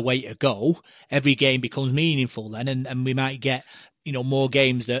is the way to go, every game becomes meaningful then, and we might get more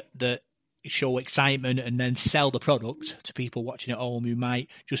games that show excitement and then sell the product to people watching at home who might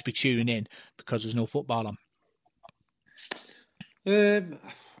just be tuning in because there's no football on.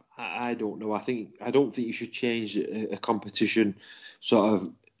 I don't know. I don't think you should change a competition sort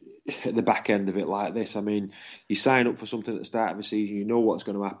of at the back end of it like this. I mean, you sign up for something at the start of the season, you know what's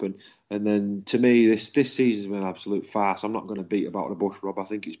going to happen, and then to me, this season's been an absolute farce. I'm not going to beat about the bush, Rob. I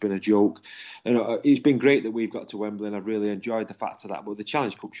think it's been a joke, and it's been great that we've got to Wembley, and I've really enjoyed the fact of that. But the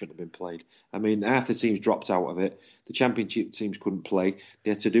Challenge Cup shouldn't have been played. I mean, half the teams dropped out of it. The Championship teams couldn't play.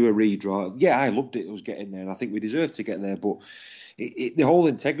 They had to do a redraw. Yeah, I loved it. It was getting there, and I think we deserved to get there. But the whole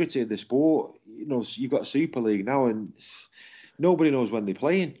integrity of the sport, you've got Super League now, and nobody knows when they're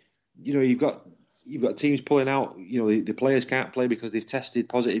playing. You've got teams pulling out. The players can't play because they've tested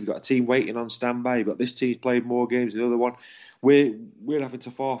positive. You've got a team waiting on standby. You've got this team's played more games than the other one. We're having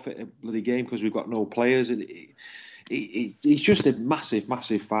to forfeit a bloody game because we've got no players, and it's just a massive,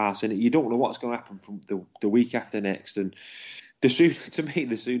 massive farce. And you don't know what's going to happen from the week after next. And the sooner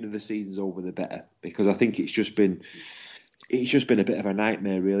the season's over, the better, because I think it's just been a bit of a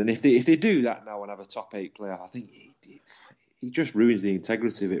nightmare, really. And if they do that now and have a top 8 playoff, I think it just ruins the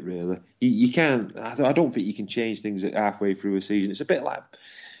integrity of it, really. You can't. I don't think you can change things halfway through a season. It's a bit like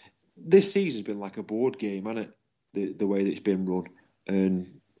this season's been like a board game, hasn't it? The way that it's been run,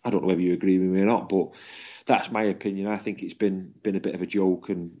 and I don't know whether you agree with me or not, but that's my opinion. I think it's been a bit of a joke,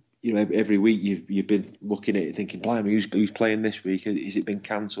 and every week you've been looking at it thinking, blimey, who's playing this week? Has it been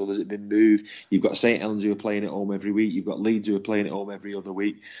cancelled? Has it been moved? You've got St Helens who are playing at home every week. You've got Leeds who are playing at home every other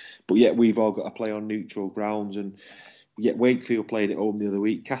week, but yet we've all got to play on neutral grounds. And yet Wakefield played at home the other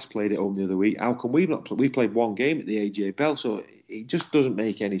week. Cass played at home the other week. How come we've not? We've played one game at the AJ Bell, so it just doesn't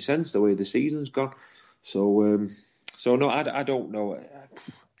make any sense the way the season's gone. So no, I don't know.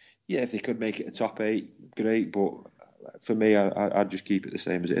 Yeah, if they could make it a top 8, great. But for me, I'd just keep it the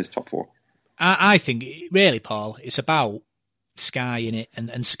same as it is, top 4. I think really, Paul, it's about Sky in it,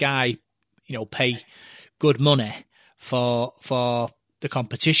 and Sky, pay good money for the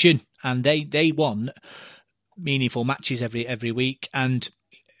competition, and they want meaningful matches every week. And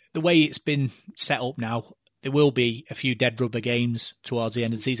the way it's been set up now, there will be a few dead rubber games towards the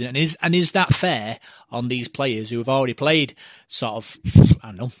end of the season. And is that fair on these players who have already played sort of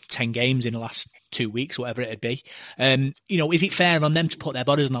 10 games in the last 2 weeks, whatever it'd be? Is it fair on them to put their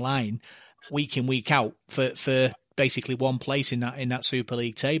bodies on the line week in, week out for basically one place in that Super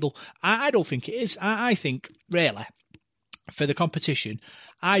League table? I don't think it is. I think really for the competition,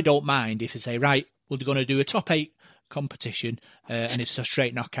 I don't mind if they say, right, we're going to do a top 8 competition, and it's a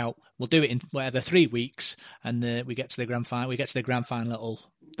straight knockout. We'll do it in 3 weeks, and we get to the grand final. We get to the grand final.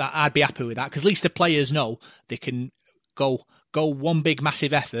 I'd be happy with that, because at least the players know they can go one big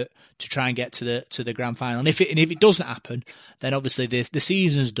massive effort to try and get to the grand final. And if it doesn't happen, then obviously the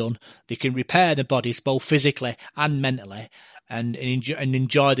season's done. They can repair their bodies both physically and mentally, and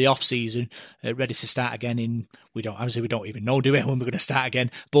enjoy the off season, ready to start again. We don't even know, do we, when we're going to start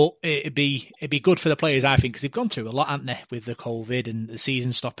again? But it'd be good for the players, I think, because they've gone through a lot, haven't they, with the COVID and the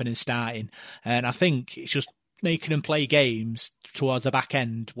season stopping and starting. And I think it's just making them play games towards the back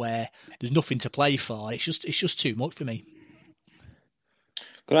end where there's nothing to play for. It's just too much for me.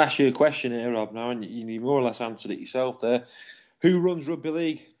 going to ask you a question here, Rob, now, and you more or less answered it yourself there. Who runs rugby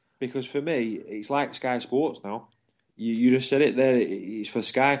league? Because for me, it's like Sky Sports now. You just said it there, it's for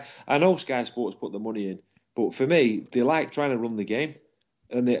Sky. I know Sky Sports put the money in, but for me, they like trying to run the game.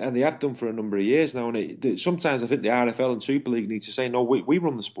 And they have done for a number of years now. And sometimes I think the RFL and Super League need to say, no, we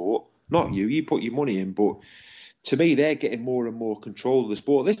run the sport, not you. You put your money in. But to me, they're getting more and more control of the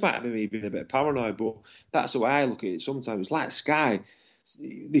sport. This might be me being a bit paranoid, but that's the way I look at it sometimes. It's like Sky.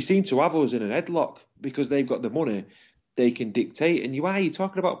 They seem to have us in an headlock because they've got the money. They can dictate. And why are you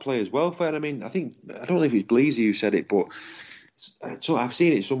talking about players' welfare? I mean, I don't know if it's Bleasy who said it, but so I've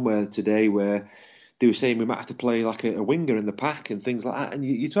seen it somewhere today where they were saying we might have to play like a winger in the pack and things like that. And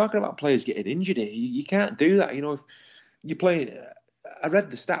you're talking about players getting injured here. You can't do that. You know, if you play, I read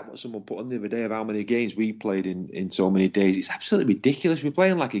the stat what someone put on the other day of how many games we played in so many days. It's absolutely ridiculous. We're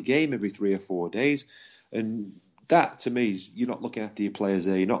playing like a game every 3 or 4 days. And that, to me, is you're not looking after your players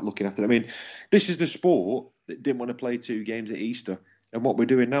there. You're not looking after... I mean, this is the sport that didn't want to play 2 games at Easter. And what we're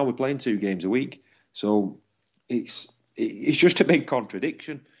doing now, we're playing 2 games a week. So it's just a big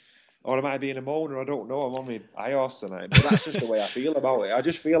contradiction. Or am I being a moaner? I don't know. I'm on my IOS tonight. But that's just the way I feel about it. I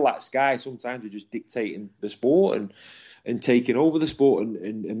just feel like Sky sometimes are just dictating the sport and taking over the sport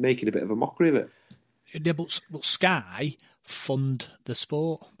and making a bit of a mockery of it. Yeah, but Sky fund the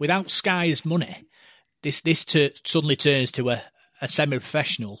sport. Without Sky's money, this suddenly turns to a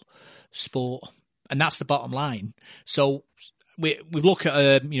semi-professional sport. And that's the bottom line. So we look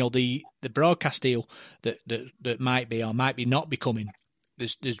at the broadcast deal that might be or might be not becoming.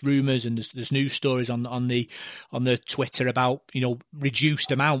 There's rumours and there's news stories on the Twitter about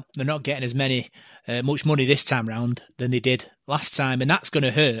reduced amount. They're not getting as much money this time round than they did last time, and that's going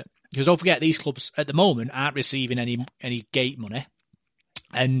to hurt because don't forget these clubs at the moment aren't receiving any gate money,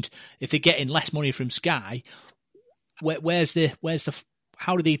 and if they're getting less money from Sky, where's the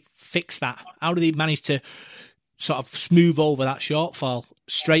how do they fix that? How do they manage to sort of smooth over that shortfall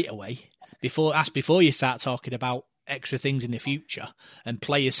straight away before you start talking about extra things in the future and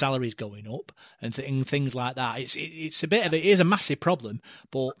player salaries going up and things like that? It's it is a massive problem,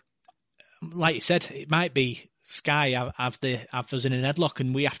 but like you said, it might be Sky have us in an headlock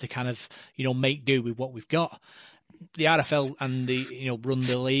and we have to kind of make do with what we've got. The RFL and the run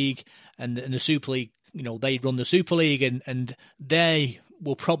the league and the Super League, they run the Super League and they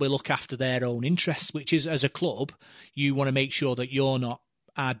will probably look after their own interests, which is, as a club, you want to make sure that you're not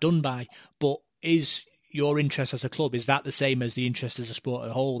done by. But is your interest as a club, is that the same as the interest as a sport as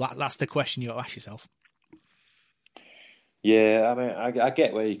a whole? That's the question you got to ask yourself. Yeah, I mean, I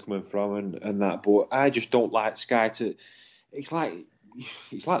get where you're coming from and that, but I just don't like Sky to... It's like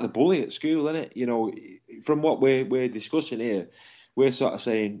the bully at school, isn't it? From what we're discussing here, we're sort of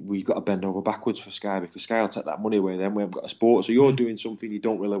saying we've got to bend over backwards for Sky because Sky will take that money away, then we haven't got a sport. So you're doing something you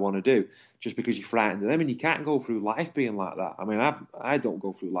don't really want to do just because you're frightened of them, and you can't go through life being like that. I mean, I don't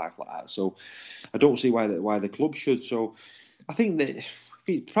go through life like that, so I don't see why the club should. So I think that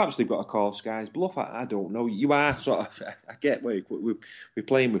perhaps they've got to call Sky's bluff. I don't know. You are sort of... I get where we're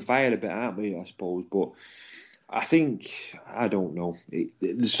playing with fire a bit, aren't we, I suppose, but... I think, I don't know,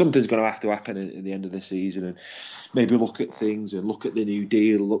 something's going to have to happen in the end of the season and maybe look at things and look at the new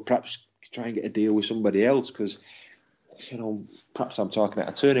deal, perhaps try and get a deal with somebody else because, perhaps I'm talking out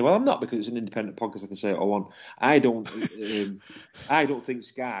of turn. Well, I'm not because it's an independent podcast, I can say what I want. I don't think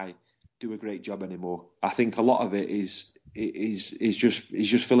Sky do a great job anymore. I think a lot of it is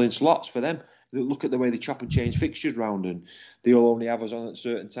just filling slots for them. Look at the way they chop and change fixtures round, and they'll only have us on at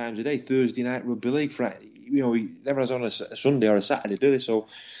certain times a day. Thursday night rugby league, never has on a Sunday or a Saturday, do they? So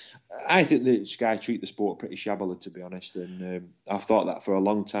I think that Sky treat the sport pretty shabbily, to be honest, and I've thought that for a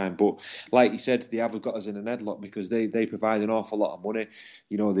long time. But like you said, they have got us in an headlock because they provide an awful lot of money.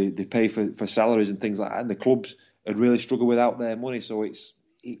 They pay for salaries and things like that, and the clubs would really struggle without their money. So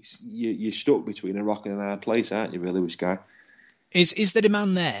you're stuck between a rock and a hard place, aren't you? Really, with Sky. Is the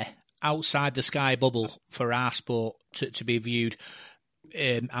demand there outside the Sky bubble for our sport to be viewed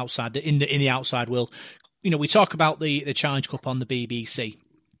outside in the outside world? We talk about the Challenge Cup on the BBC,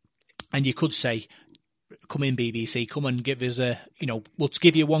 and you could say, "Come in, BBC, come and give us we'll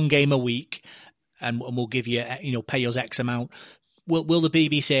give you 1 game a week, and we'll give you pay us X amount." Will the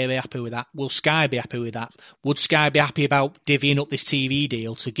BBC be happy with that? Will Sky be happy with that? Would Sky be happy about divvying up this TV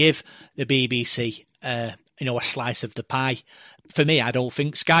deal to give the BBC a slice of the pie? For me, I don't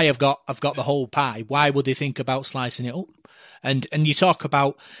think Sky have got the whole pie. Why would they think about slicing it up? And you talk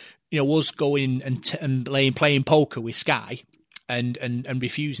about us going and playing poker with Sky and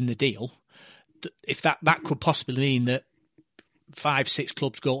refusing the deal. If that could possibly mean that 5-6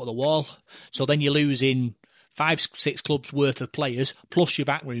 clubs go to the wall, so then you're losing 5-6 clubs worth of players, plus your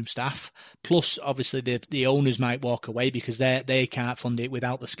backroom staff, plus obviously the owners might walk away because they can't fund it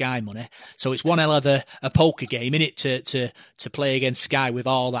without the Sky money. So it's one hell of a poker game, innit, to play against Sky with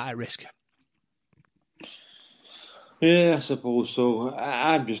all that at risk. Yeah, I suppose so.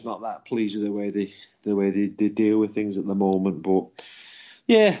 I'm just not that pleased with the way they deal with things at the moment. But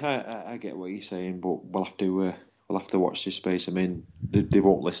yeah, I get what you're saying. But we'll have to watch this space. I mean, they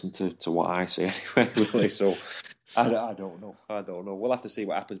won't listen to what I say anyway, really. So I don't know. We'll have to see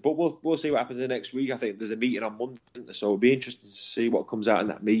what happens. But we'll see what happens the next week. I think there's a meeting on Monday, so it'll be interesting to see what comes out in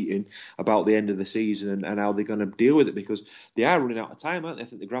that meeting about the end of the season and how they're going to deal with it, because they are running out of time, aren't they? I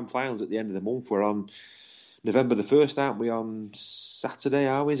think the grand finals at the end of the month were on November the 1st, aren't we? On Saturday,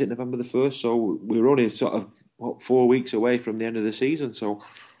 are we? Is it November the 1st? So we're only sort of 4 weeks away from the end of the season. So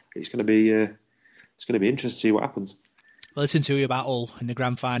it's going to be interesting to see what happens. We'll listen to you about Hull in the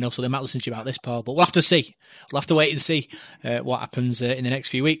grand final, so they might listen to you about this, Paul. But we'll have to see. We'll have to wait and see what happens in the next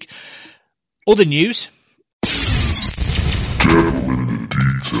few weeks. Other news.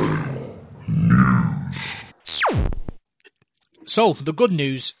 So, the good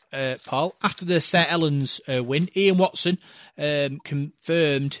news, Paul, after the St Helens win, Ian Watson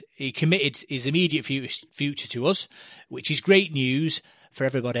confirmed he committed his immediate future to us, which is great news for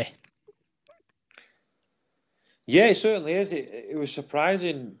everybody. Yeah, it certainly is. It was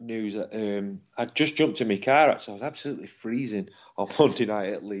surprising news. I just jumped in my car, actually. I was absolutely freezing on Monday night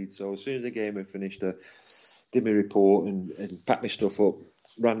at Leeds. So as soon as the game had finished, I did my report and packed my stuff up,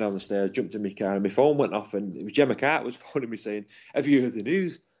 ran down the stairs, jumped in my car, and my phone went off, and it was Gemma Carter was phoning me saying, "Have you heard the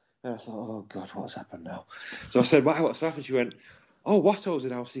news?" And I thought, "Oh God, what's happened now?" So I said, "Why? What's happened?" She went, "Oh, Watto's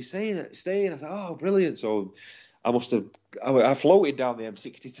in house. He's staying." I thought, "Oh, brilliant!" So I floated down the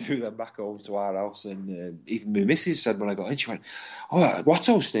M62 then back home to our house, and even my missus said when I got in, she went, "Oh,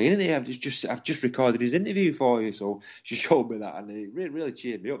 Watto's staying in here. I've just recorded his interview for you." So she showed me that, and it really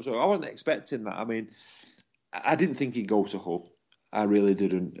cheered me up. So I wasn't expecting that. I mean, I didn't think he'd go to Hull. I really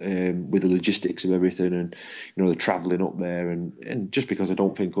didn't, with the logistics of everything and, the travelling up there and just because I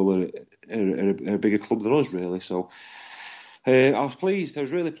don't think Hull are a bigger club than us, really. So I was pleased. I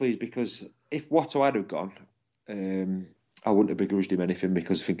was really pleased because if Watto had have gone, I wouldn't have begrudged him anything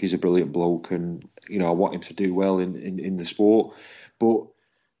because I think he's a brilliant bloke and, I want him to do well in the sport. But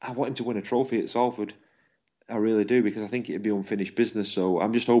I want him to win a trophy at Salford. I really do, because I think it'd be unfinished business. So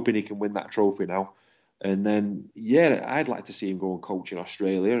I'm just hoping he can win that trophy now. And then, I'd like to see him go and coach in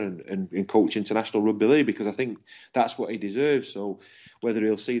Australia and coach international rugby league, because I think that's what he deserves. So whether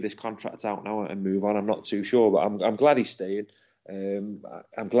he'll see this contract out now and move on, I'm not too sure. But I'm glad he's staying.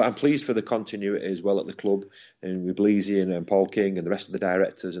 I'm pleased for the continuity as well at the club, and with Bleasy and Paul King and the rest of the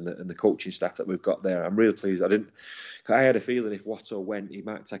directors and the coaching staff that we've got there. I'm really pleased. I had a feeling if Watto went, he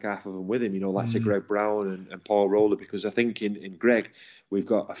might take half of them with him, like Sir Greg Brown and Paul Rowley, because I think in Greg we've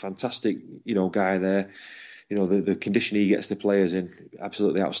got a fantastic guy there. The condition he gets the players in,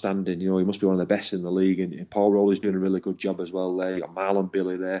 absolutely outstanding. He must be one of the best in the league. And Paul Rowley's doing a really good job as well there. You got Marlon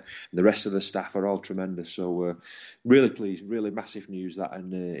Billy there. And the rest of the staff are all tremendous. So really pleased, really massive news that,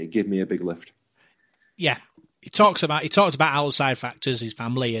 and it gave me a big lift. Yeah. He talks about outside factors, his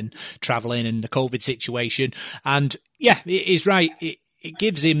family and travelling and the COVID situation. And yeah, he's right. It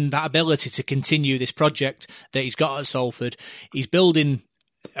gives him that ability to continue this project that he's got at Salford. He's building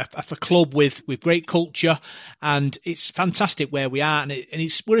a club with great culture, and it's fantastic where we are.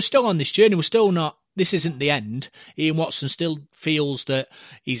 And we're still on this journey. We're still not. This isn't the end. Ian Watson still feels that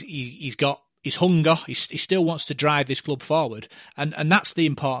he's got his hunger. He still wants to drive this club forward, and that's the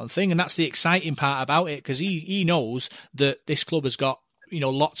important thing, and that's the exciting part about it, because he knows that this club has got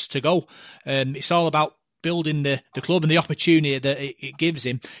lots to go. It's all about building the club and the opportunity that it gives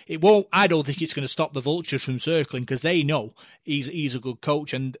him. It won't. I don't think it's going to stop the Vultures from circling, because they know he's a good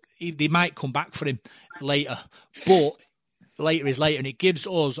coach, and they might come back for him later. But later is later, and it gives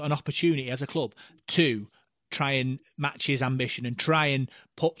us an opportunity as a club to try and match his ambition and try and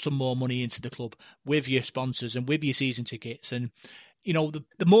put some more money into the club with your sponsors and with your season tickets. And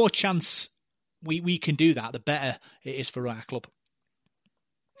the more chance we can do that, the better it is for our club.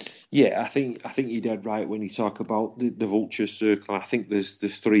 Yeah, I think you're dead right when you talk about the Vultures circle. I think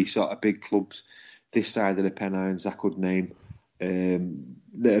there's three sort of big clubs this side of the Pennines I could name.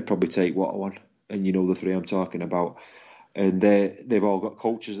 They'd probably take what I want, and the three I'm talking about. And they've all got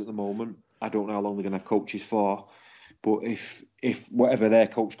coaches at the moment. I don't know how long they're going to have coaches for, but if whatever their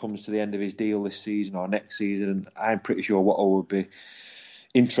coach comes to the end of his deal this season or next season, I'm pretty sure Watto would be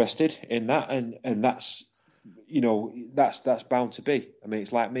interested in that, and that's that's bound to be. I mean,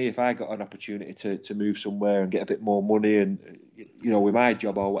 it's like me, if I got an opportunity to move somewhere and get a bit more money and, with my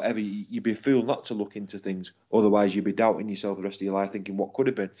job or whatever, you'd be a fool not to look into things. Otherwise, you'd be doubting yourself the rest of your life thinking what could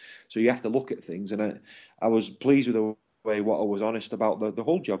have been. So you have to look at things. And I was pleased with the way Watto was honest about the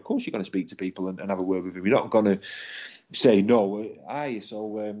whole job. Of course, you're going to speak to people and have a word with them. You're not going to say no, are you? So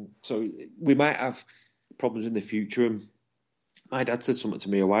we might have problems in the future. And my dad said something to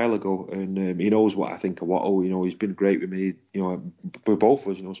me a while ago, and he knows what I think of Watto. He's been great with me. We're both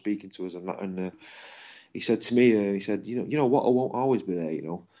of us, speaking to us and that. And he said to me, Watto won't always be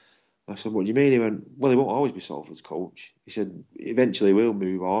there. I said, what do you mean? He went, well, he won't always be Salford's coach. He said, eventually we'll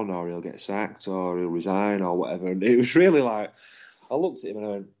move on, or he'll get sacked, or he'll resign, or whatever. And it was really like, I looked at him and I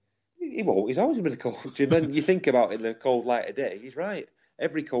went, he won't. He's always been the coach. And then you think about it in the cold light of day. He's right.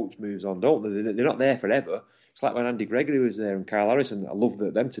 Every coach moves on, don't they? They're not there forever. It's like when Andy Gregory was there and Kyle Harrison. I love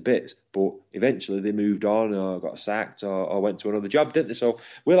them to bits, but eventually they moved on or got sacked or went to another job, didn't they? So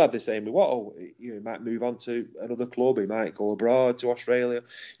we'll have the same with Watto. He might move on to another club. He might go abroad to Australia,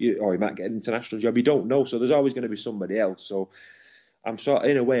 or he might get an international job. You don't know. So there's always going to be somebody else. So I'm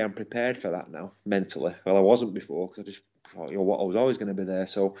in a way, I'm prepared for that now mentally. Well, I wasn't before because I just thought, Watto was always going to be there.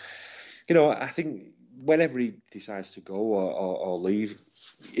 So, I think whenever he decides to go or leave,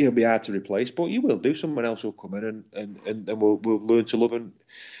 he'll be hard to replace, but you will do. Someone else will come in and we'll learn to love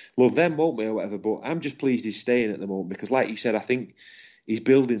them, won't we, or whatever. But I'm just pleased he's staying at the moment because, like you said, I think he's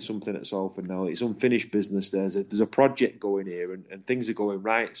building something at Salford now. It's unfinished business. There's a project going here and things are going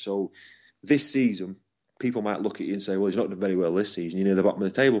right. So this season, people might look at you and say, well, he's not done very well this season. You're near the bottom of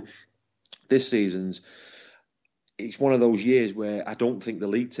the table. This season's, it's one of those years where I don't think the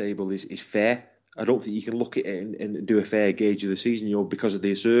league table is fair. I don't think you can look at it and do a fair gauge of the season, because of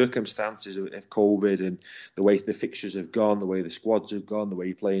the circumstances of COVID and the way the fixtures have gone, the way the squads have gone, the way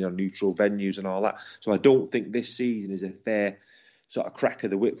you're playing on neutral venues and all that. So I don't think this season is a fair sort of crack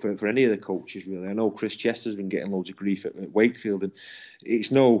of the whip for any of the coaches, really. I know Chris Chester's been getting loads of grief at Wakefield, and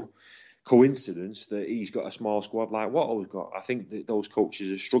it's no coincidence that he's got a small squad like Watto's got. I think that those coaches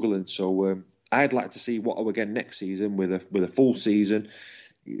are struggling. So I'd like to see Watto again next season with a full season,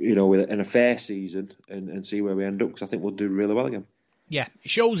 with a fair season and see where we end up, because I think we'll do really well again. Yeah, it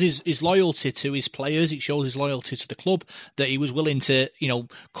shows his loyalty to his players. It shows his loyalty to the club, that he was willing to,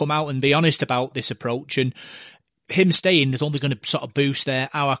 come out and be honest about this approach. And him staying is only going to sort of boost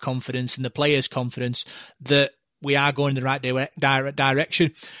our confidence and the players' confidence that we are going in the right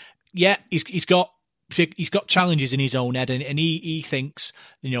direction. Yeah, he's got challenges in his own head, and he thinks,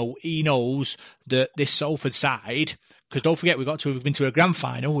 he knows that this Salford side, because don't forget, we've been to a grand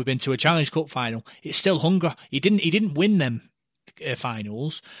final, we've been to a Challenge Cup final. It's still hungry. He didn't win them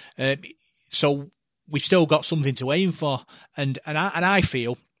finals, so we've still got something to aim for. And I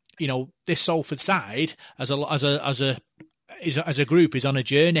feel, this Salford side as a group is on a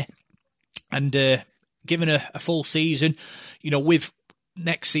journey, and given a full season, with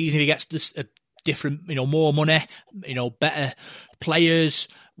next season, if he gets this different, more money, better players,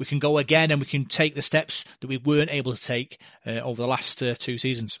 we can go again and we can take the steps that we weren't able to take over the last 2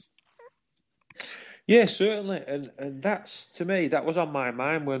 seasons. Yeah, certainly. And that's, to me, that was on my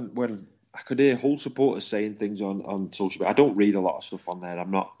mind when I could hear Hull supporters saying things on social media. I don't read a lot of stuff on there.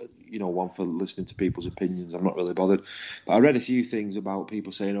 I'm not, one for listening to people's opinions. I'm not really bothered. But I read a few things about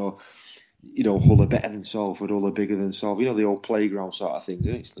people saying, Hull are better than Salford, Hull are bigger than Salford, the old playground sort of things.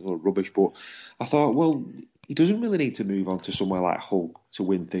 It's a little rubbish, but I thought, well, he doesn't really need to move on to somewhere like Hull to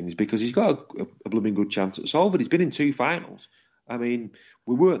win things, because he's got a blooming good chance at Salford. He's been in 2 finals. I mean,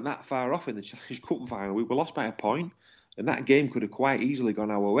 we weren't that far off in the Challenge Cup final. We were lost by a point, and that game could have quite easily gone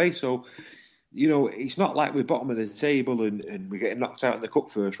our way. So, it's not like we're bottom of the table and we're getting knocked out in the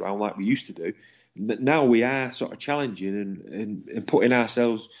cup first round like we used to do. Now we are sort of challenging and putting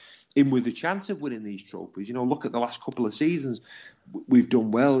ourselves in with the chance of winning these trophies. Look at the last couple of seasons. We've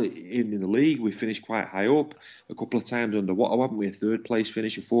done well in the league. We've finished quite high up a couple of times under Watto, haven't we? A 3rd place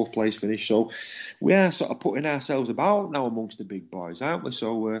finish, a 4th place finish. So we are sort of putting ourselves about now amongst the big boys, aren't we?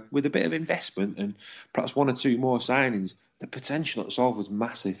 So with a bit of investment and perhaps 1 or 2 more signings, the potential at Salford's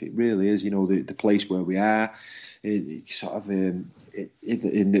massive. It really is. The place where we are. It's sort of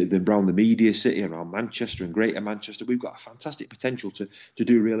around the media city, around Manchester and Greater Manchester. We've got a fantastic potential to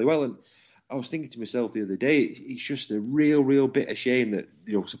do really well. And I was thinking to myself the other day, it's just a real bit of shame that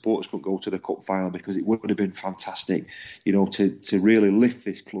supporters couldn't go to the cup final, because it would have been fantastic, to really lift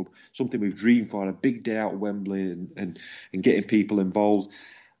this club. Something we've dreamed for, a big day out at Wembley and getting people involved.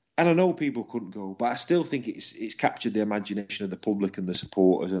 And I know people couldn't go, but I still think it's captured the imagination of the public and the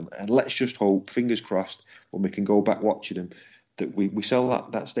supporters. And let's just hope, fingers crossed, when we can go back watching them, that we sell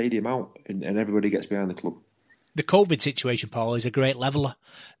that stadium out and everybody gets behind the club. the COVID situation, Paul, is a great leveller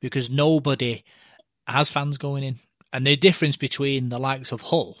because nobody has fans going in. And the difference between the likes of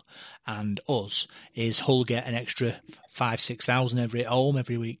Hull and us is Hull get an extra 5,000-6,000 at home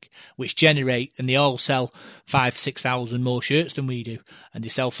every week, which generate, and they all sell 5,000-6,000 more shirts than we do, and they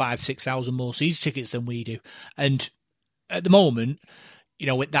sell 5,000-6,000 more season tickets than we do. And at the moment,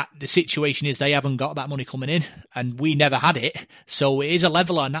 with that, the situation is they haven't got that money coming in, and we never had it. So it is a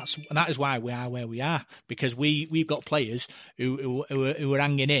leveller, and that is why we are where we are, because we've got players who are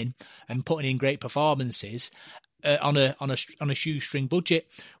hanging in and putting in great performances. On a shoestring budget.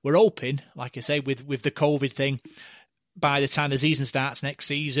 We're hoping, like I say, with the COVID thing, by the time the season starts next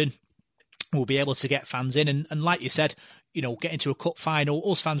season, we'll be able to get fans in. And like you said, getting to a cup final,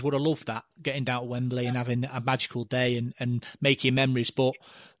 us fans would have loved that, getting down to Wembley and having a magical day and making memories. But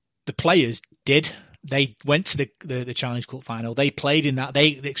the players did. They went to the Challenge Cup final. They played in that.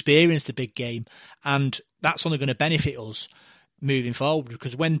 They experienced the big game. And that's only going to benefit us moving forward,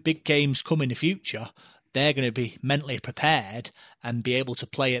 because when big games come in the future, they're going to be mentally prepared and be able to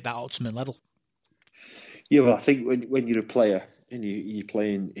play at that optimum level. Yeah, well, I think when you're a player and you're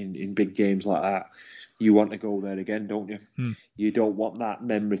playing in big games like that, you want to go there again, don't you? You don't want that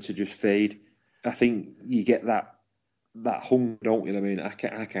memory to just fade. I think you get that hunger, don't you? I mean, I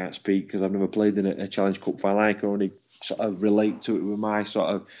can't speak because I've never played in a Challenge Cup final. I can only sort of relate to it with my sort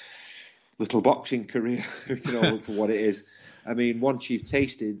of little boxing career, for what it is. I mean, once you've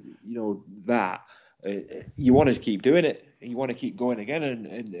tasted, that, you want to keep doing it. You want to keep going again,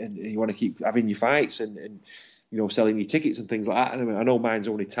 and you want to keep having your fights and selling your tickets and things like that. And I know mine's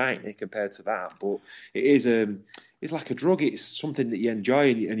only tiny compared to that, but it is it's like a drug. It's something that you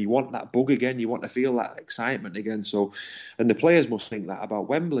enjoy, and you want that bug again. You want to feel that excitement again. So, and the players must think that about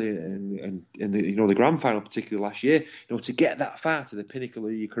Wembley and the grand final, particularly last year. To get that far to the pinnacle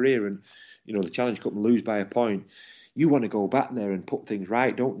of your career, and the Challenge Cup and lose by a point. You want to go back there and put things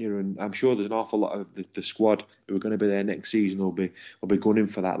right, don't you? And I'm sure there's an awful lot of the squad who are going to be there next season will be gunning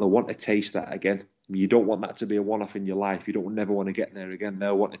for that. They'll want to taste that again. You don't want that to be a one-off in your life. You don't never want to get there again.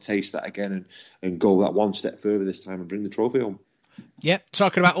 They'll want to taste that again and go that one step further this time and bring the trophy home. Yep,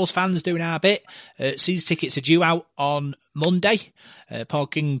 talking about us fans doing our bit. Season tickets are due out on Monday. Paul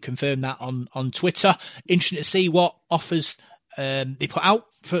King confirmed that on Twitter. Interesting to see what offers they put out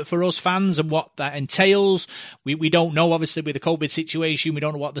for us fans and what that entails. We don't know, obviously, with the COVID situation. We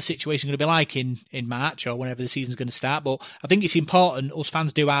don't know what the situation is going to be like in March or whenever the season's going to start. But I think it's important us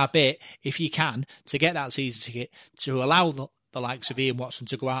fans do our bit, if you can, to get that season ticket to allow the likes of Ian Watson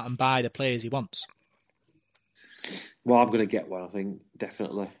to go out and buy the players he wants. Well, I'm going to get one, I think,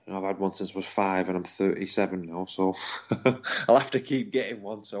 definitely. I've had one since I was 5 and I'm 37 now, so I'll have to keep getting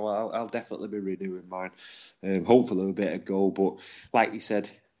one. So I'll definitely be renewing mine. Hopefully a bit of goal, but like you said,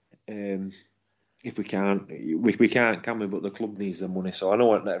 if we can't, we can't, can we? But the club needs the money, so I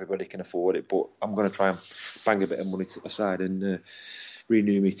know not everybody can afford it, but I'm going to try and bang a bit of money aside and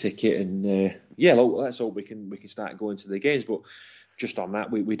renew my ticket. And let's hope we can start going to the games. But just on that,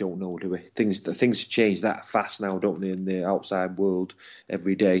 we don't know, do we? Things change that fast now, don't they, in the outside world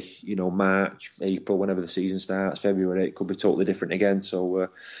every day? March, April, whenever the season starts, February, it could be totally different again. So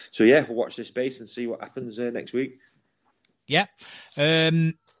we'll watch this space and see what happens next week. Yeah.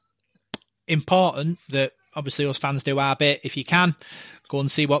 Important that obviously us fans do our bit. If you can, go and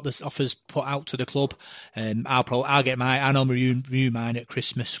see what the offers put out to the club. I'll get mine. I normally review mine at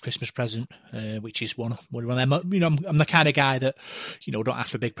Christmas present, which is one of them. I'm the kind of guy that don't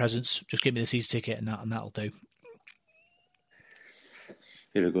ask for big presents. Just give me the season ticket and that'll do.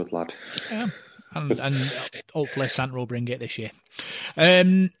 You're a good lad. Yeah, and hopefully Santa will bring it this year.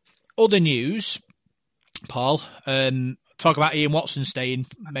 Other news, Paul. Talk about Ian Watson staying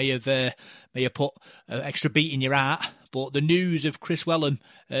may have put an extra beat in your heart, but the news of Chris Wellham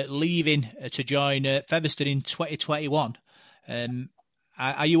leaving to join Featherstone in 2021.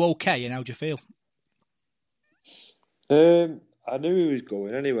 Are you okay, and how do you feel? I knew he was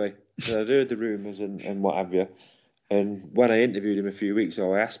going anyway. I'd heard the rumours and what have you. And when I interviewed him a few weeks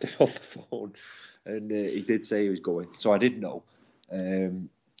ago, I asked him on the phone, and he did say he was going. So I did know.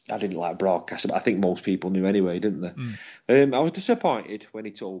 I didn't like broadcast, but I think most people knew anyway, didn't they? I was disappointed when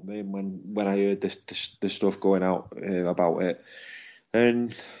he told me, and when I heard the stuff going out about it.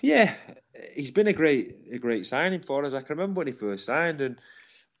 And yeah, he's been a great signing for us. I can remember when he first signed, and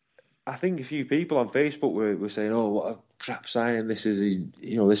I think a few people on Facebook were saying, "Oh, what a crap signing this is!"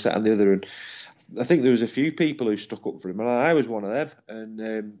 This, that, and the other. And I think there was a few people who stuck up for him, and I was one of them.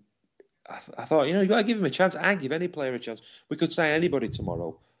 And I thought, you've got to give him a chance. I give any player a chance. We could sign anybody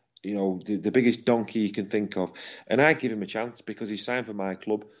tomorrow. The biggest donkey you can think of. And I give him a chance because he's signed for my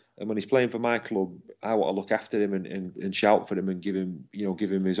club. And when he's playing for my club, I want to look after him and shout for him and give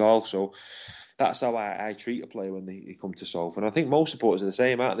him his all. So that's how I treat a player when they come to Salford. And I think most supporters are the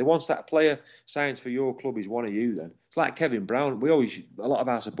same, aren't they? Once that player signs for your club, he's one of you then. It's like Kevin Brown. A lot of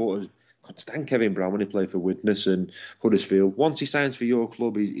our supporters couldn't stand Kevin Brown when he played for Widnes and Huddersfield. Once he signs for your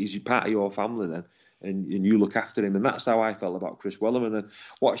club, he's part of your family then. And you look after him. And that's how I felt about Chris Wellerman. And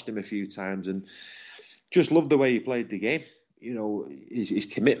watched him a few times and just loved the way he played the game. His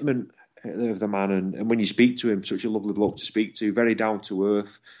commitment of the man. And when you speak to him, such a lovely bloke to speak to, very down to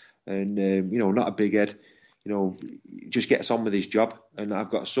earth. And, not a big head, just gets on with his job. And I've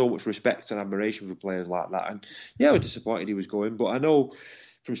got so much respect and admiration for players like that. And yeah, I was disappointed he was going, but I know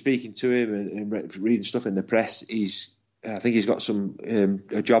from speaking to him and reading stuff in the press, I think he's got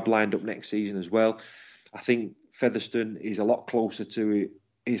a job lined up next season as well. I think Featherstone is a lot closer to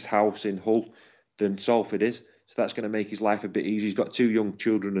his house in Hull than Salford is. So that's going to make his life a bit easier. He's got 2 young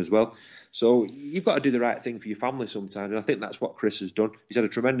children as well. So you've got to do the right thing for your family sometimes. And I think that's what Chris has done. He's had a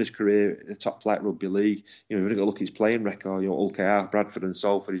tremendous career in the top flight rugby league. If you look at his playing record, Hull KR, Bradford and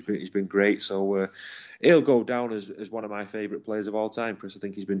Salford, he's been great. So he'll go down as one of my favourite players of all time, Chris. I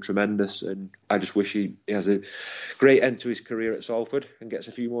think he's been tremendous. And I just wish he has a great end to his career at Salford and gets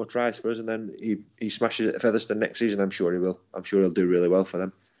a few more tries for us. And then he smashes it at Featherstone next season. I'm sure he will. I'm sure he'll do really well for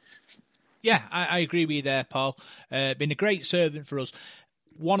them. Yeah, I agree with you there, Paul. Been a great servant for us.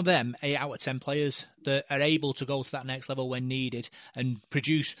 One of them 8 out of 10 players that are able to go to that next level when needed and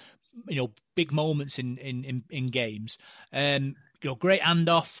produce, big moments in games. Great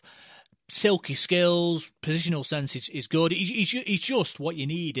handoff, silky skills, positional sense is good. He's just what you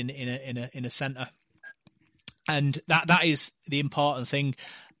need in a centre, and that is the important thing.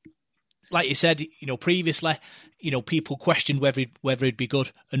 Like you said, previously, people questioned whether he'd be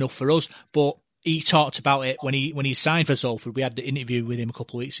good enough for us, but he talked about it when he signed for Salford. We had the interview with him a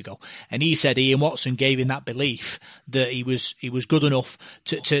couple of weeks ago, and he said Ian Watson gave him that belief that he was good enough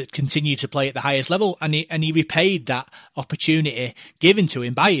to continue to play at the highest level, and he repaid that opportunity given to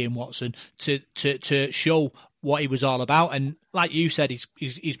him by Ian Watson to show what he was all about. And like you said,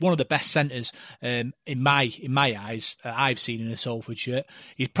 he's one of the best centres in my eyes I've seen in a Salford shirt.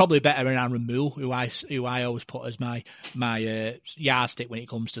 He's probably better than Aaron Moore, who I always put as my yardstick when it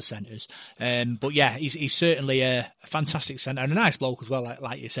comes to centres. But yeah, he's certainly a fantastic centre and a nice bloke as well,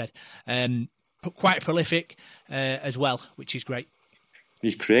 like you said. Quite prolific as well, which is great.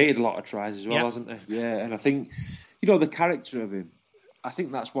 He's created a lot of tries as well, hasn't he? Yeah, and I think the character of him. I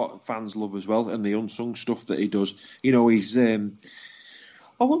think that's what fans love as well, and the unsung stuff that he does. He's, I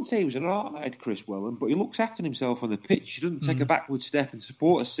wouldn't say he was an hard Chris Welland, but he looks after himself on the pitch. He doesn't take a backward step, and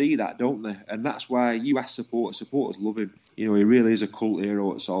supporters see that, don't they? And that's why you ask supporters love him. He really is a cult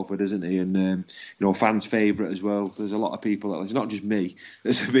hero at Salford, isn't he? And, fans' favourite as well. There's a lot of people, it's not just me,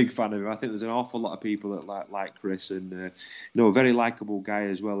 that's a big fan of him. I think there's an awful lot of people that like Chris, and, a very likeable guy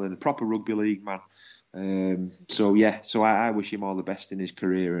as well, and a proper rugby league man. So I wish him all the best in his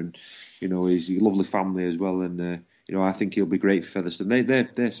career, and his lovely family as well, and I think he'll be great for Featherstone.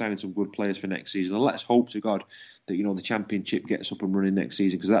 They're signing some good players for next season, and let's hope to God that the Championship gets up and running next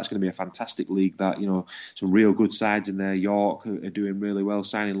season, because that's going to be a fantastic league. That some real good sides in there. York are doing really well,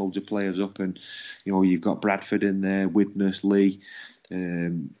 signing loads of players up, and you've got Bradford in there, Widnes, Lee.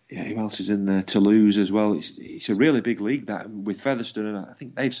 Who else is in there? Toulouse as well. It's a really big league that with Featherstone, and I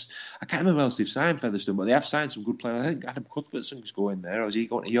think I can't remember who else they've signed Featherstone, but they have signed some good players. I think Adam Cuthbertson's going there, or is he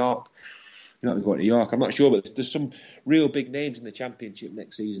going to York? Going to York. I'm not sure, but there's some real big names in the Championship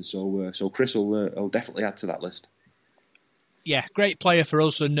next season. So Chris will definitely add to that list. Yeah, great player for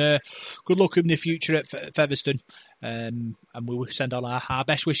us, and good luck in the future at Featherstone. And we will send all our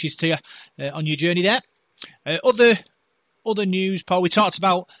best wishes to you on your journey there. Other news, Paul, we talked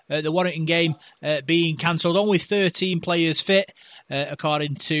about the Warrington game being cancelled. Only 13 players fit,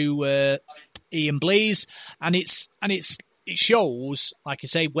 according to Ian Blease, and it shows, like I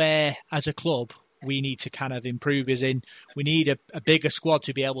say, where as a club we need to kind of improve. As in, we need a bigger squad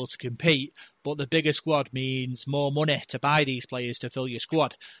to be able to compete, but the bigger squad means more money to buy these players to fill your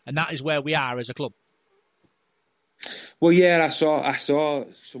squad, and that is where we are as a club. Well, yeah, I saw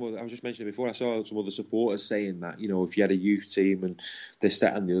some of. I was just mentioning before. I saw some other supporters saying that if you had a youth team and this,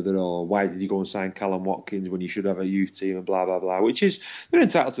 that, and the other, or why did you go and sign Callum Watkins when you should have a youth team and blah blah blah. Which is, they're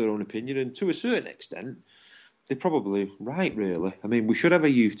entitled to their own opinion, and to a certain extent, they're probably right. Really, I mean, we should have a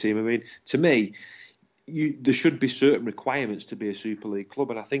youth team. I mean, to me, there should be certain requirements to be a Super League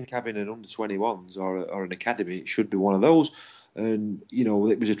club, and I think having an under-21s or an academy, it should be one of those. And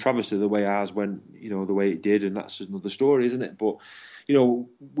it was a travesty the way ours went, the way it did, and that's another story, isn't it? But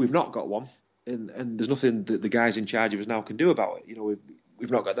we've not got one, and there's nothing that the guys in charge of us now can do about it.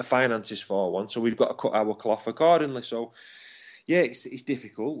 we've not got the finances for one, so we've got to cut our cloth accordingly. So, yeah, it's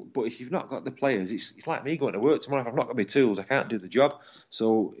difficult, but if you've not got the players, it's like me going to work tomorrow. If I've not got my tools, I can't do the job.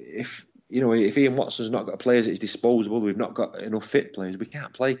 So if Ian Watson's not got players at his disposal, we've not got enough fit players, we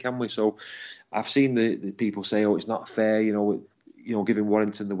can't play, can we? So I've seen the people say, it's not fair, giving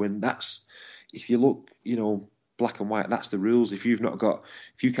Warrington the win. That's, if you look, black and white, that's the rules. If you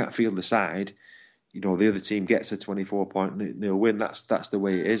can't field the side, the other team gets a 24-0 win. That's the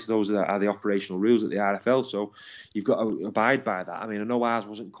way it is. Those are the operational rules at the RFL. So you've got to abide by that. I mean, I know ours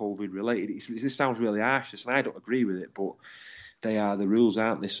wasn't COVID related. This sounds really harsh, and I don't agree with it, but they are the rules,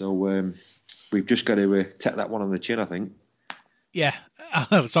 aren't they? So we've just got to take that one on the chin, I think. Yeah,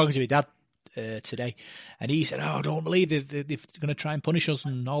 I was talking to my dad today, and he said, I don't believe they're going to try and punish us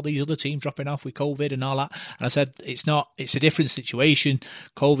and all these other teams dropping off with COVID and all that. And I said, it's a different situation.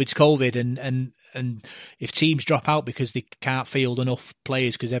 COVID's COVID, and if teams drop out because they can't field enough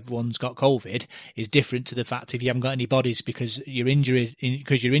players because everyone's got COVID, is different to the fact if you haven't got any bodies because you're injured,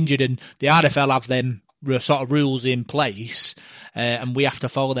 and the RFL have them sort of rules in place, and we have to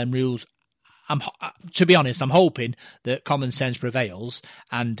follow them rules. To be honest, I'm hoping that common sense prevails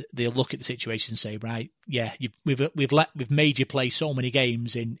and they'll look at the situation and say, right, yeah, we've made you play so many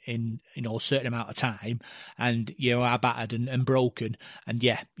games in a certain amount of time, and you are battered and broken, and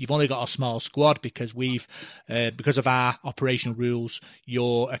yeah, you've only got a small squad because because of our operational rules,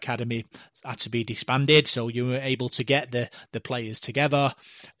 your academy had to be disbanded, so you were able to get the players together.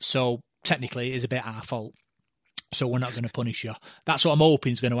 So technically, it is a bit our fault. So we're not going to punish you. That's what I'm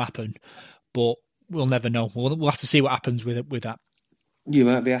hoping is going to happen. But we'll never know. We'll have to see what happens with that. You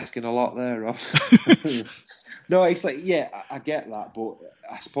might be asking a lot there, Rob. No, it's like, yeah, I get that, but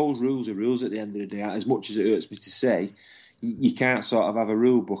I suppose rules are rules at the end of the day. As much as it hurts me to say, you can't sort of have a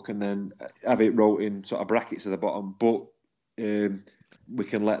rule book and then have it wrote in sort of brackets at the bottom, but we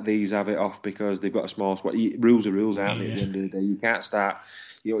can let these have it off because they've got a small squad. Rules are rules, aren't they, at the end of the day? You can't start...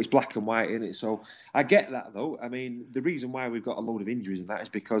 it's black and white, isn't it? So I get that, though. I mean, the reason why we've got a load of injuries and that is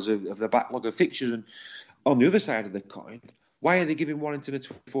because of the backlog of fixtures. And on the other side of the coin, why are they giving Warrington a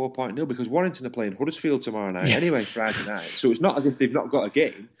 24-0? Because Warrington are playing Huddersfield tomorrow night anyway, Friday night. So it's not as if they've not got a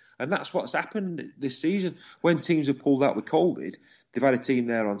game. And that's what's happened this season. When teams have pulled out with COVID, they've had a team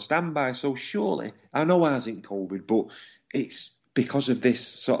there on standby. So surely, I know ours isn't COVID, but it's because of this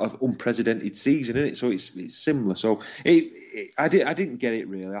sort of unprecedented season, isn't it? So it's similar. So I didn't get it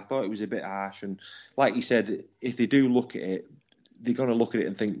really. I thought it was a bit harsh. And like you said, if they do look at it, they're going to look at it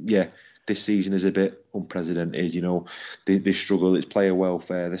and think, yeah, this season is a bit unprecedented. They struggle. It's player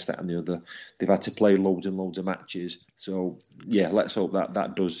welfare, this, that, and the other. They've had to play loads and loads of matches. So yeah, let's hope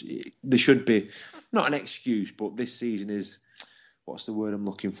that does. There should be not an excuse, but this season is, what's the word I'm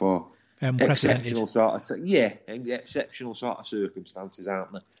looking for? Exceptional sort of exceptional sort of circumstances,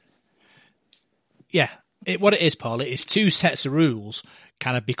 aren't there? Yeah, what it is, Paul, it's two sets of rules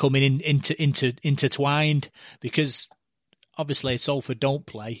kind of becoming intertwined, because obviously Salford don't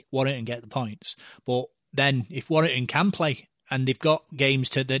play, Warrington get the points, but then if Warrington can play and they've got games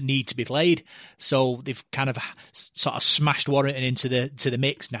that need to be played, so they've kind of sort of smashed Warrington into the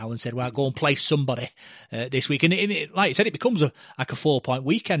mix now and said, well, go and play somebody this week. And like you said, it becomes a 4-point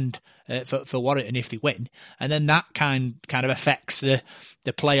weekend for Warrington if they win, and then that kind of affects the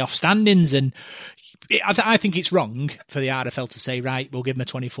playoff standings. And I think it's wrong for the RFL to say, right, we'll give them a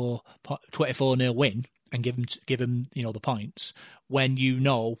 24-0 win and give them the points, when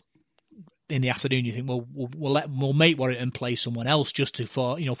in the afternoon you think, well, we'll make Warrington play someone else just to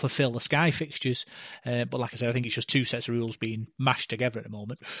fulfill the Sky fixtures. But like I said, I think it's just two sets of rules being mashed together at the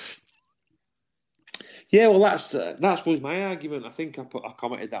moment. Yeah, well, that was my argument. I think I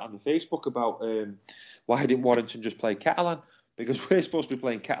commented that on the Facebook about why didn't Warrington just play Catalan? Because we're supposed to be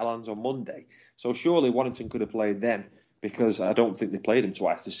playing Catalans on Monday, so surely Warrington could have played them, because I don't think they played them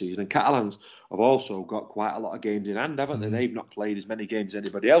twice this season. And Catalans have also got quite a lot of games in hand, haven't they? They've not played as many games as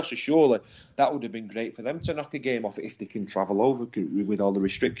anybody else, so surely that would have been great for them to knock a game off if they can travel over with all the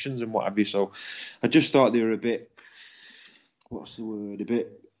restrictions and what have you. So I just thought they were a bit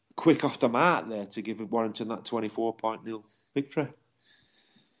quick off the mark there to give Warrington that 24-0 victory.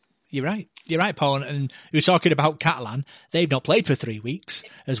 You're right, Paul. And we were talking about Catalan. They've not played for 3 weeks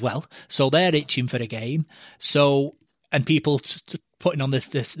as well, so they're itching for a game. So, and people putting on the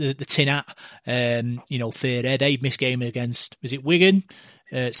tin hat, theory. They've missed game against, was it Wigan,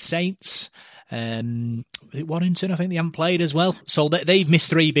 Saints, Warrington? I think they haven't played as well. So they've missed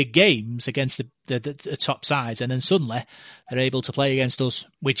 3 big games against the top sides, and then suddenly they're able to play against us,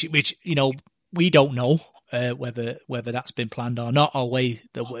 which we don't know. whether that's been planned or not, or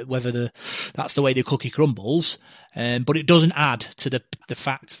whether that's the way the cookie crumbles. But it doesn't add to the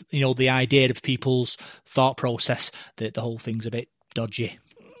fact, the idea of people's thought process that the whole thing's a bit dodgy.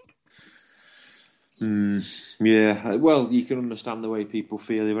 Yeah, well, you can understand the way people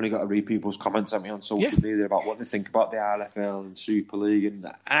feel. You've only got to read people's comments at me on social media about what they think about the RFL and Super League,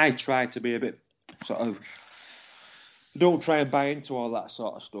 and I try to be a bit sort of, don't try and buy into all that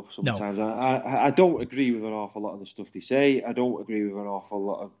sort of stuff sometimes. No. I don't agree with an awful lot of the stuff they say. I don't agree with an awful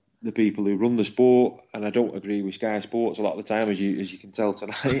lot of the people who run the sport, and I don't agree with Sky Sports a lot of the time, as you can tell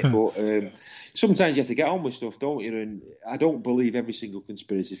tonight. But sometimes you have to get on with stuff, don't you? And I don't believe every single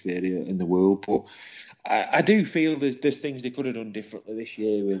conspiracy theory in the world, but I do feel there's things they could have done differently this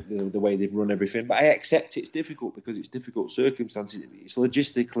year with the way they've run everything. But I accept it's difficult because it's difficult circumstances. It's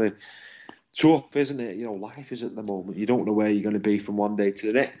logistically tough, isn't it? Life is at the moment. You don't know where you're going to be from one day to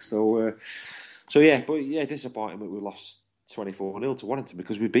the next. So disappointing that we lost 24-0 to Warrington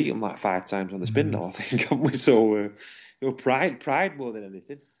because we beat them like 5 times on the spin now, I think, haven't we? So, pride more than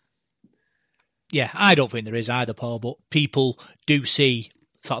anything. Yeah, I don't think there is either, Paul, but people do see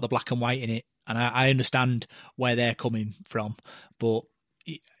sort of the black and white in it, and I understand where they're coming from, but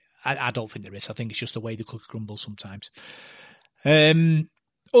I don't think there is. I think it's just the way the cookie crumbles sometimes.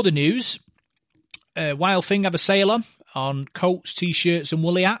 Other news, Wild Thing have a sale on coats, T-shirts and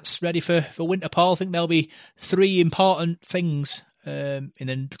woolly hats ready for winter, Paul. I think there'll be 3 important things in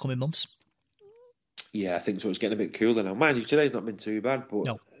the coming months. Yeah, I think so. It's getting a bit cooler now. Mind you, today's not been too bad, but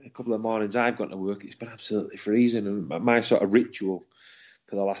a couple of mornings I've gone to work, it's been absolutely freezing. And my sort of ritual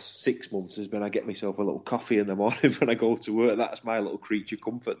for the last 6 months has been I get myself a little coffee in the morning when I go to work. That's my little creature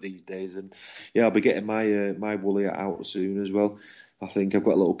comfort these days. And yeah, I'll be getting my woolly hat out soon as well. I think I've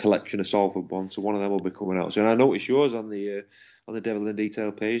got a little collection of Salford ones, so one of them will be coming out soon. I noticed yours on the Devil in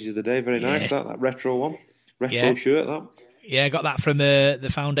Detail page the other day. Very nice, that retro one. Retro shirt, that. Yeah, I got that from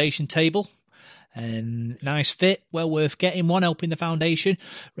the foundation table. Nice fit, well worth getting one, helping the foundation,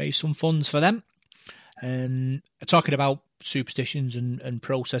 raise some funds for them. Talking about superstitions and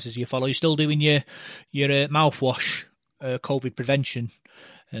processes you follow, you're still doing your mouthwash COVID prevention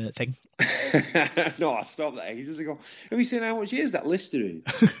thing. No, I stopped that ages ago. Have you seen how much is that Listerine?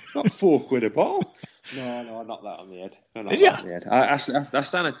 Not £4 a bottle. No, not that on the head. I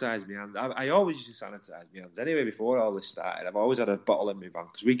sanitise my hands. I always used to sanitise my hands. Anyway, before all this started, I've always had a bottle in my van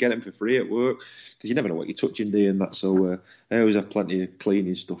because we get them for free at work because you never know what you're touching, do you, and that. So I always have plenty of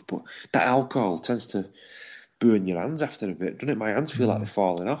cleaning stuff. But that alcohol tends to burn your hands after a bit, doesn't it? My hands feel like they're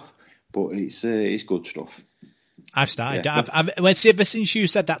falling off. But it's good stuff. I've started. Yeah. Ever since you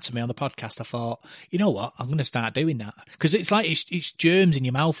said that to me on the podcast, I thought, you know what, I'm going to start doing that because it's like it's germs in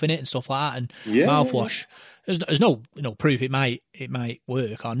your mouth in it and stuff like that, and mouthwash. Yeah. There's no proof it might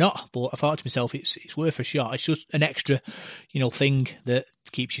work or not, but I thought to myself, it's worth a shot. It's just an extra, thing that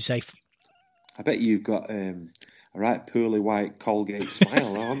keeps you safe. I bet you've got a right pearly white Colgate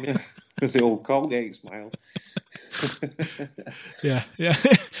smile, haven't you? The old Colgate smile. Yeah.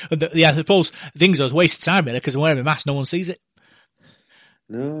 I suppose the things I was wasting time really because I'm wearing a mask, no one sees it.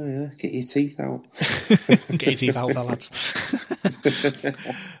 No, yeah, get your teeth out. Get your teeth out, lads.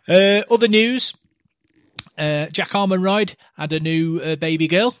 Other news: Jack Armonroyd had a new baby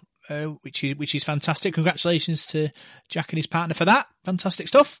girl, which is fantastic. Congratulations to Jack and his partner for that. Fantastic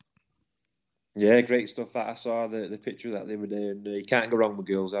stuff. Yeah, great stuff. That I saw the picture of that the other day, and you can't go wrong with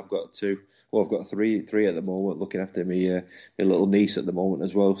girls. I've got 2. Well, I've got three at the moment, looking after me, my little niece at the moment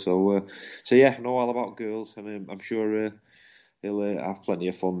as well. So yeah, know all about girls, and I'm sure he'll have plenty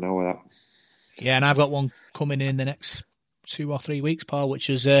of fun now with that. Yeah, and I've got one coming in the next 2 or 3 weeks, Paul, which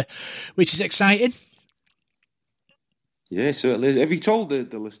is exciting. Yeah, certainly is. Have you told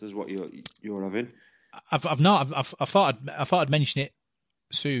the listeners what you're having? I've not. I thought I'd mention it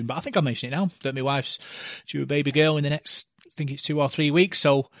soon, but I think I'll mention it now that my wife's due a baby girl in the next, I think it's 2 or 3 weeks,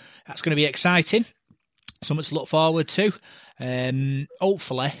 so that's going to be exciting, something to look forward to.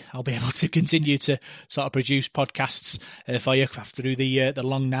 Hopefully I'll be able to continue to sort of produce podcasts for you through the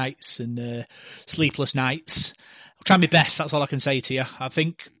long nights and sleepless nights. I'll try my best, that's all I can say to you. I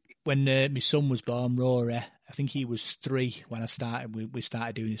think when my son was born, Rory, I think he was 3 when we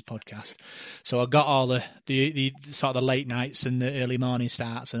started doing this podcast. So I got all the sort of the late nights and the early morning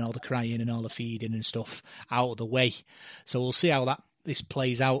starts and all the crying and all the feeding and stuff out of the way. So we'll see how this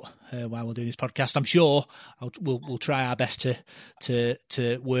plays out while we're doing this podcast. I'm sure we'll try our best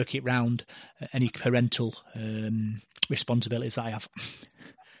to work it round any parental responsibilities that I have.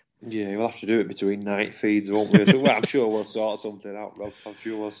 Yeah, we'll have to do it between night feeds, won't we? So, I'm sure we'll sort something out, Rob. I'm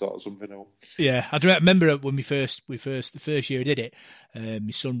sure we'll sort something out. Yeah, I remember when the first year I did it,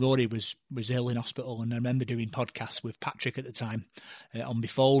 my son Rory was ill in hospital, and I remember doing podcasts with Patrick at the time on my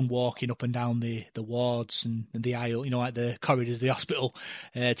phone, walking up and down the wards and the aisle, like the corridors of the hospital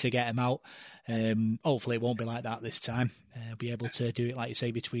to get him out. Hopefully it won't be like that this time. I'll be able to do it, like you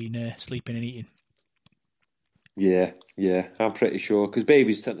say, between sleeping and eating. Yeah, I'm pretty sure, because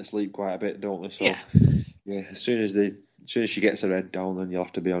babies tend to sleep quite a bit, don't they? So, yeah, as soon as she gets her head down, then you'll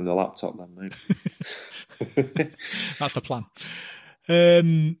have to be on the laptop then, mate. That's the plan.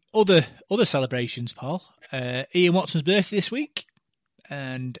 Other celebrations, Paul. Ian Watson's birthday this week,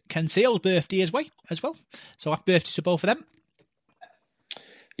 and Ken Seale's birthday as well. So happy birthday to both of them.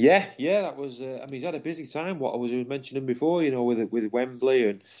 Yeah, that was. He's had a busy time. What I was mentioning before, with Wembley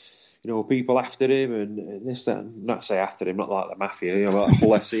and people after him and this, that. Not say after him, not like the mafia. Like Hull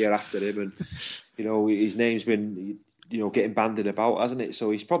FC are after him, and his name's been getting bandied about, hasn't it?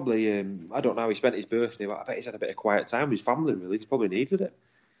 So he's probably I don't know how he spent his birthday, but I bet he's had a bit of quiet time with his family. Really, he's probably needed it.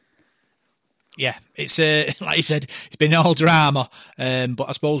 Yeah, it's like you said, it's been all drama, but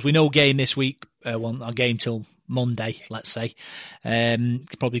I suppose we know game this week. A game till Monday, let's say.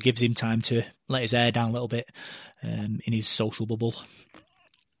 It probably gives him time to let his hair down a little bit in his social bubble.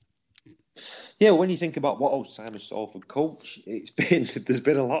 Yeah, when you think about what old Simon Salford coach, there's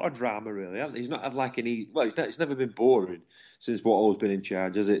been a lot of drama really. He's not had it's never been boring since Watto's been in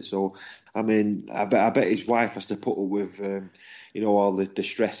charge, has it? So, I bet his wife has to put up with all the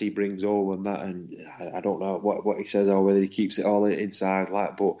stress he brings over and that, and I don't know what he says or whether he keeps it all inside,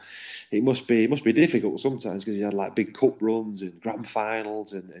 but it must be difficult sometimes, because he had like big cup runs and grand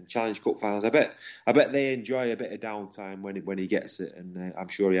finals and Challenge Cup finals. I bet they enjoy a bit of downtime when he gets it, and I'm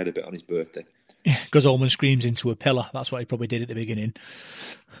sure he had a bit on his birthday. Yeah, because Ullman screams into a pillar. That's what he probably did at the beginning.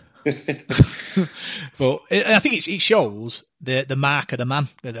 But I think it shows the mark of the man.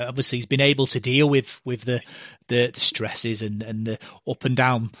 Obviously, he's been able to deal with the stresses and the up and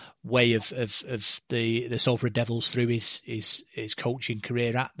down way of the Salford Devils through his coaching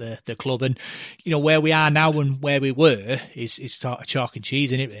career at the club, and where we are now and where we were is chalk and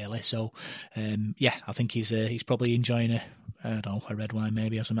cheese, isn't it, really? So I think he's probably enjoying a red wine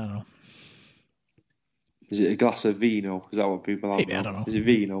maybe or something. I don't know. Is it a glass of vino? Is that what people have? Maybe, I don't know. Is it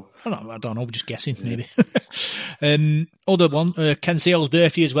vino? I don't know. We're just guessing, maybe. Other one, Ken Seale's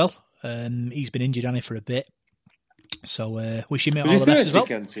birthday as well. He's been injured, hasn't he, for a bit. So wish him all the best as well.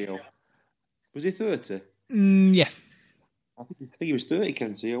 Ken Seale? Was he 30? Yeah. I think he was 30,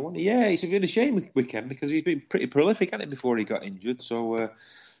 Ken Seale, wasn't he? Yeah, it's a really shame with Ken, because he's been pretty prolific, hasn't he, before he got injured. So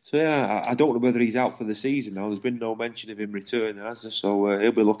yeah, I don't know whether he's out for the season now. There's been no mention of him returning, has there? So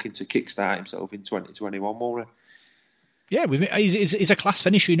he'll be looking to kickstart himself in 2021, won't he? Yeah, he's a class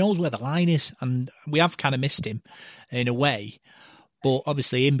finisher. He knows where the line is, and we have kind of missed him in a way. But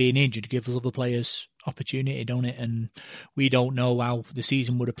obviously, him being injured gives other players opportunity, don't it? And we don't know how the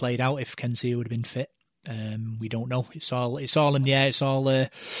season would have played out if Ken Seale would have been fit. We don't know. It's all in the air. It's all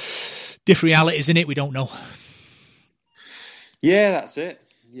different realities, isn't it? We don't know. Yeah, that's it.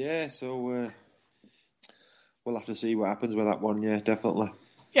 Yeah, so we'll have to see what happens with that one. Yeah, definitely.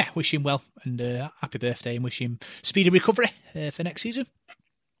 Yeah, wish him well, and happy birthday, and wish him speedy recovery for next season.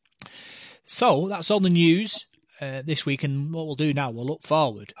 So that's all the news this week, and what we'll do now, we'll look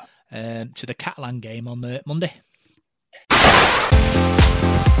forward to the Catalan game on Monday.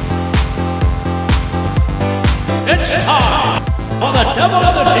 It's time for the Devil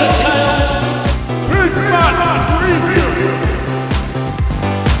of the Details Big Match Review.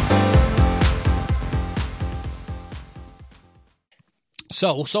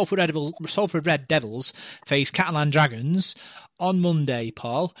 So, Salford Red Devils face Catalan Dragons on Monday,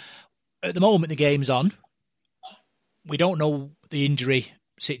 Paul. At the moment, the game's on. We don't know the injury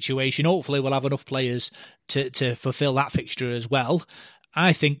situation. Hopefully, we'll have enough players to fulfil that fixture as well.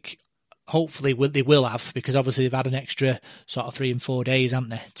 I think, hopefully, they will have, because obviously they've had an extra sort of 3 and 4 days, haven't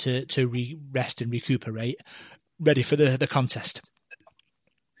they, to rest and recuperate, ready for the contest.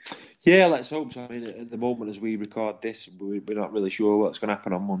 Yeah, let's hope so. I mean, at the moment as we record this, we're not really sure what's going to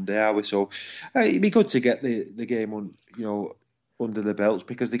happen on Monday, are we? So it'd be good to get the game on, under the belts,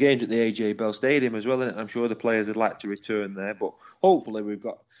 because the game's at the AJ Bell Stadium as well, and I'm sure the players would like to return there. But hopefully we've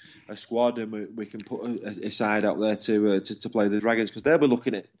got a squad and we can put a side out there to play the Dragons, because they'll be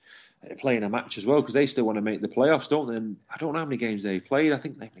looking at playing a match as well, because they still want to make the playoffs, don't they? And I don't know how many games they've played. I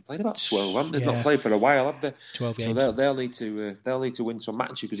think they've played about 12, haven't they? They've not played for a while, have they? 12 games. So they'll need to win some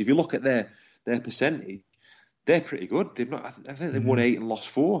matches, because if you look at their percentage, they're pretty good. I think they've won 8 and lost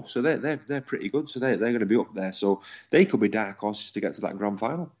 4, so they're pretty good. So they're going to be up there. So they could be dark horses to get to that grand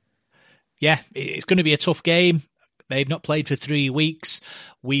final. yeah, it's going to be a tough game. They've not played for 3 weeks.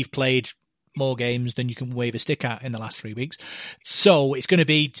 We've played more games than you can wave a stick at in the last 3 weeks. So it's going to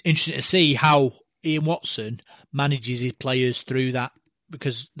be interesting to see how Ian Watson manages his players through that,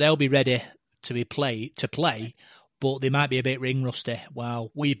 because they'll be ready to play, but they might be a bit ring rusty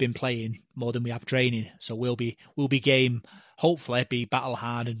while we've been playing more than we have training. So we'll be hopefully be battle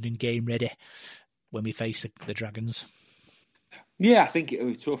hardened and game ready when we face the Dragons. Yeah, I think it'll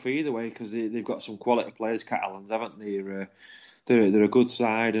be tough either way, because they've got some quality players, Catalans, haven't they? They're a good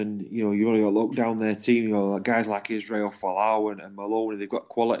side, and you've only got to look down their team. Guys like Israel Folau and Maloney, they've got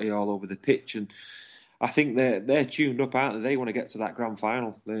quality all over the pitch, and I think they're tuned up, aren't they? They want to get to that grand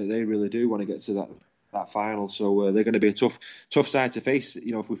final. They really do want to get to that final. So they're going to be a tough side to face.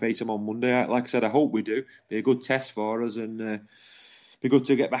 If we face them on Monday, like I said, I hope we do. Be a good test for us, and be good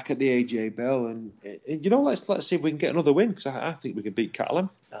to get back at the AJ Bell, and let's see if we can get another win, because I think we can beat Catalan.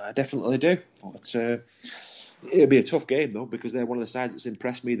 I definitely do. But it'll be a tough game though, because they're one of the sides that's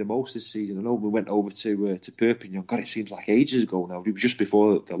impressed me the most this season. I know we went over to Perpignan. God, it seems like ages ago now. It was just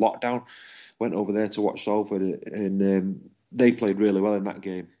before the lockdown. Went over there to watch Salford, and they played really well in that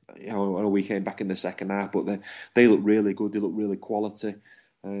game. I know we came back in the second half, but they look really good. They look really quality,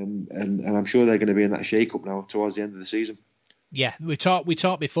 and I'm sure they're going to be in that shake-up now towards the end of the season. Yeah, we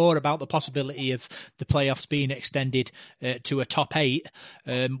talked before about the possibility of the playoffs being extended to a top 8.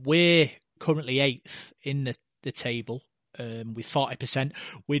 We're currently 8th in the table with 40%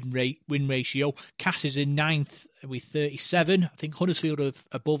 win ratio. Cass is in 9th with 37. I think Huddersfield are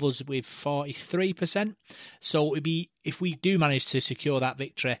above us with 43%. So it'd be, if we do manage to secure that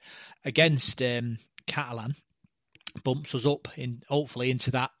victory against Catalan, bumps us up hopefully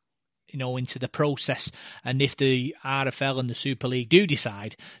into that, into the process. And if the RFL and the Super League do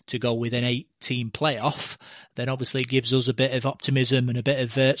decide to go with an 8-team playoff, then obviously it gives us a bit of optimism and a bit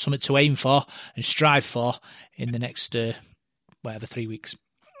of something to aim for and strive for in the next 3 weeks.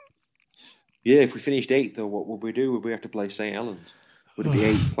 Yeah, if we finished 8th, though, what would we do? Would we have to play St Helens? Would it be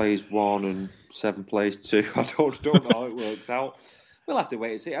 8 plays 1 and 7 plays 2? I don't know how it works out. We'll have to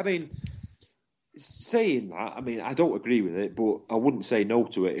wait and see. I mean, saying that, I don't agree with it, but I wouldn't say no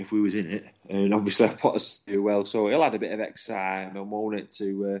to it if we was in it. And obviously, I put us do well, so it'll add a bit of excitement, won't it,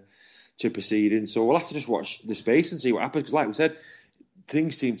 to proceeding. So we'll have to just watch the space and see what happens. Because, like we said,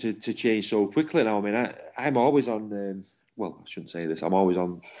 things seem to change so quickly now. I'm always on. Well, I shouldn't say this. I'm always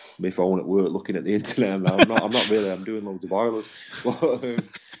on my phone at work looking at the internet. I'm not really. I'm doing loads of Ireland.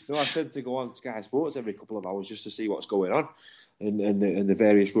 But I tend to go on Sky Sports every couple of hours just to see what's going on and the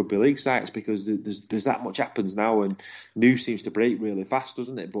various rugby league sites, because there's that much happens now, and news seems to break really fast,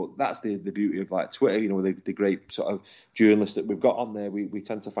 doesn't it? But that's the beauty of like Twitter. The great sort of journalists that we've got on there. We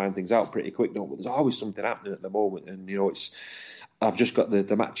tend to find things out pretty quick, don't we? There's always something happening at the moment, and I've just got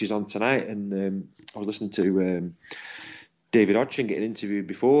the matches on tonight, and I was listening to David Hodgson getting interviewed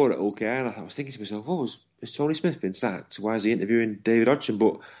before at OKR, and I was thinking to myself, has Tony Smith been sacked? Why is he interviewing David Hodgson?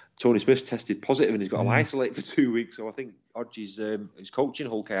 But Tony Smith's tested positive and he's got to isolate for 2 weeks, so I think Hodg's is coaching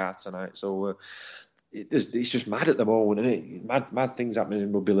Hull KR tonight. So it's just mad at the moment, isn't it? Mad things happening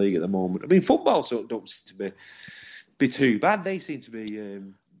in rugby league at the moment. Football don't seem to be too bad. They seem to be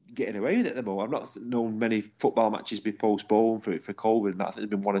getting away with it at the moment. I've not known many football matches be postponed for COVID, and I think there's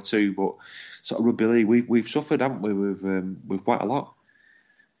been 1 or 2, but sort of rugby league, we've suffered, haven't we, with quite a lot.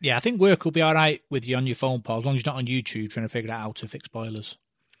 Yeah, I think work will be all right with you on your phone, Paul, as long as you're not on YouTube trying to figure out how to fix boilers.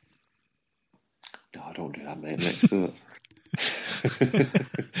 No, don't do that, mate. Next foot.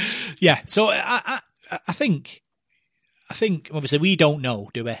 Yeah, so I think obviously we don't know,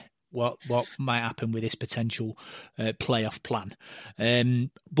 do we, what might happen with this potential playoff plan.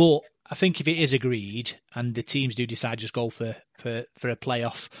 But I think if it is agreed and the teams do decide just go for a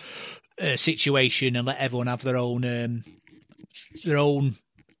playoff situation and let everyone have their own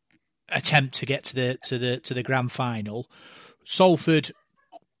attempt to get to the grand final, Salford,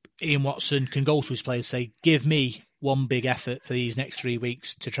 Ian Watson can go to his players and say, give me one big effort for these next 3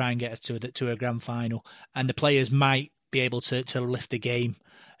 weeks to try and get us to a grand final, and the players might be able to lift the game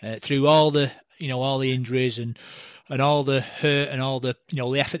through all the injuries and all the hurt and all the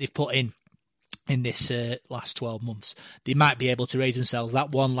the effort they've put in this last 12 months. They might be able to raise themselves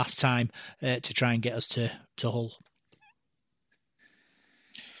that one last time to try and get us to Hull.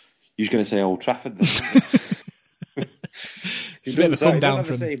 You're going to say Old Trafford then? It's a bit of a come down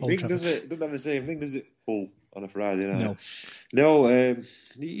from Old Trafford. It doesn't have the same thing, does it? Hull on a Friday night. No.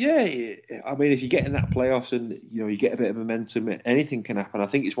 Yeah. If you get in that playoffs and you get a bit of momentum, anything can happen. I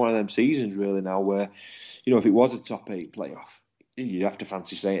think it's one of them seasons really now where, if it was a top 8 playoff, you'd have to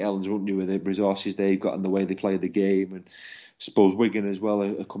fancy St Helens, wouldn't you, with the resources they've got and the way they play the game. And I suppose Wigan as well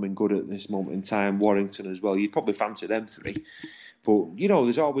are coming good at this moment in time. Warrington as well. You'd probably fancy them three. But,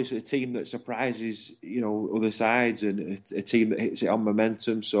 there's always a team that surprises, other sides, and a team that hits it on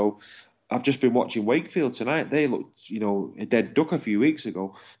momentum. So I've just been watching Wakefield tonight. They looked, a dead duck a few weeks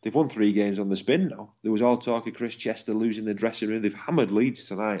ago. They've won 3 games on the spin now. There was all talk of Chris Chester losing the dressing room. They've hammered Leeds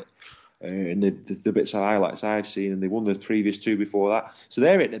tonight. And the bits of highlights I've seen, and they won the previous 2 before that. So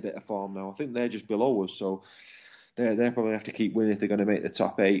they're in a bit of form now. I think they're just below us. So they're probably have to keep winning if they're going to make the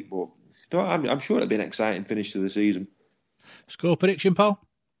top 8. But I'm sure it'll be an exciting finish to the season. Score prediction, Paul?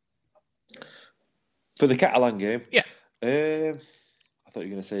 For the Catalan game? Yeah. I thought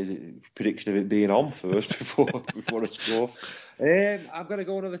you were going to say prediction of it being on first before a score. I'm going to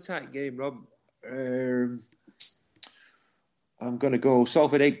go another tight game, Rob. I'm going to go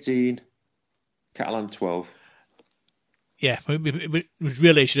Salford 18, Catalan 12. Yeah, we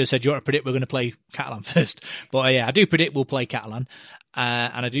really should have said you want to predict we're going to play Catalan first. But yeah, I do predict we'll play Catalan.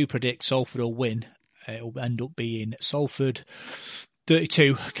 And I do predict Salford will win. It'll end up being Salford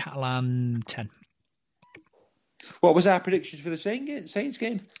 32, Catalan 10. What was our predictions for the Saints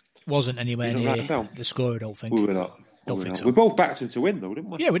game? Wasn't anywhere near the score, I don't think. We were not. Don't think so. We both backed him to win, though,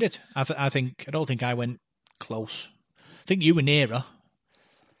 didn't we? Yeah, we did. I don't think I went close. I think you were nearer.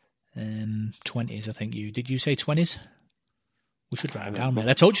 20s, I think you. Did you say 20s? We should write them down, mate.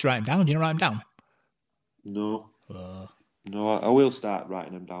 I told you to write them down. Do you want to write them down? No. No, I will start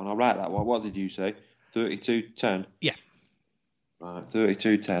writing them down. I'll write that one. What did you say? 32-10? Yeah. Right,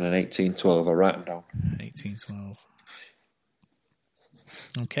 32-10 and 18-12. I'll write them down. 18-12.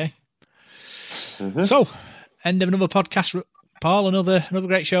 Okay. Mm-hmm. So, end of another podcast, Paul. Another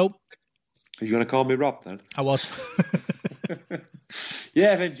great show. Are you going to call me Rob then? I was.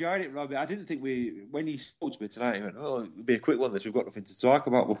 Yeah, I've enjoyed it, Rob. I didn't think when he spoke to me tonight, he went, it'll be a quick one this. We've got nothing to talk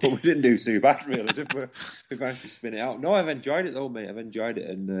about. But we didn't do too bad, really, did we? We managed to spin it out. No, I've enjoyed it, though, mate. I've enjoyed it.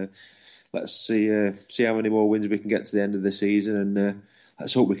 And let's see how many more wins we can get to the end of the season. And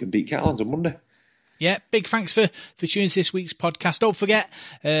let's hope we can beat Catalans on Monday. Yeah, big thanks for tuning to this week's podcast. Don't forget,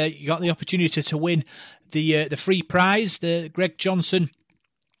 you got the opportunity to win the free prize, the Greg Johnson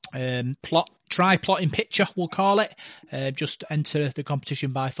plotting picture, we'll call it. Just enter the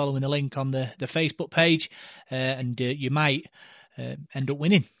competition by following the link on the Facebook page, and you might end up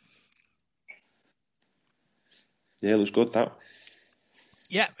winning. Yeah, looks good, that.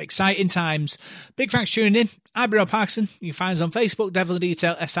 Yeah, exciting times. Big thanks for tuning in. I've been Rob Parkinson. You can find us on Facebook, Devil in the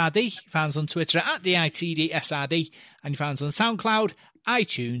Detail SRD. You can find us on Twitter at the ITD SRD. And you can find us on SoundCloud,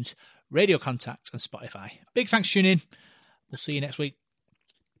 iTunes, Radio Contact and Spotify. Big thanks for tuning in. We'll see you next week.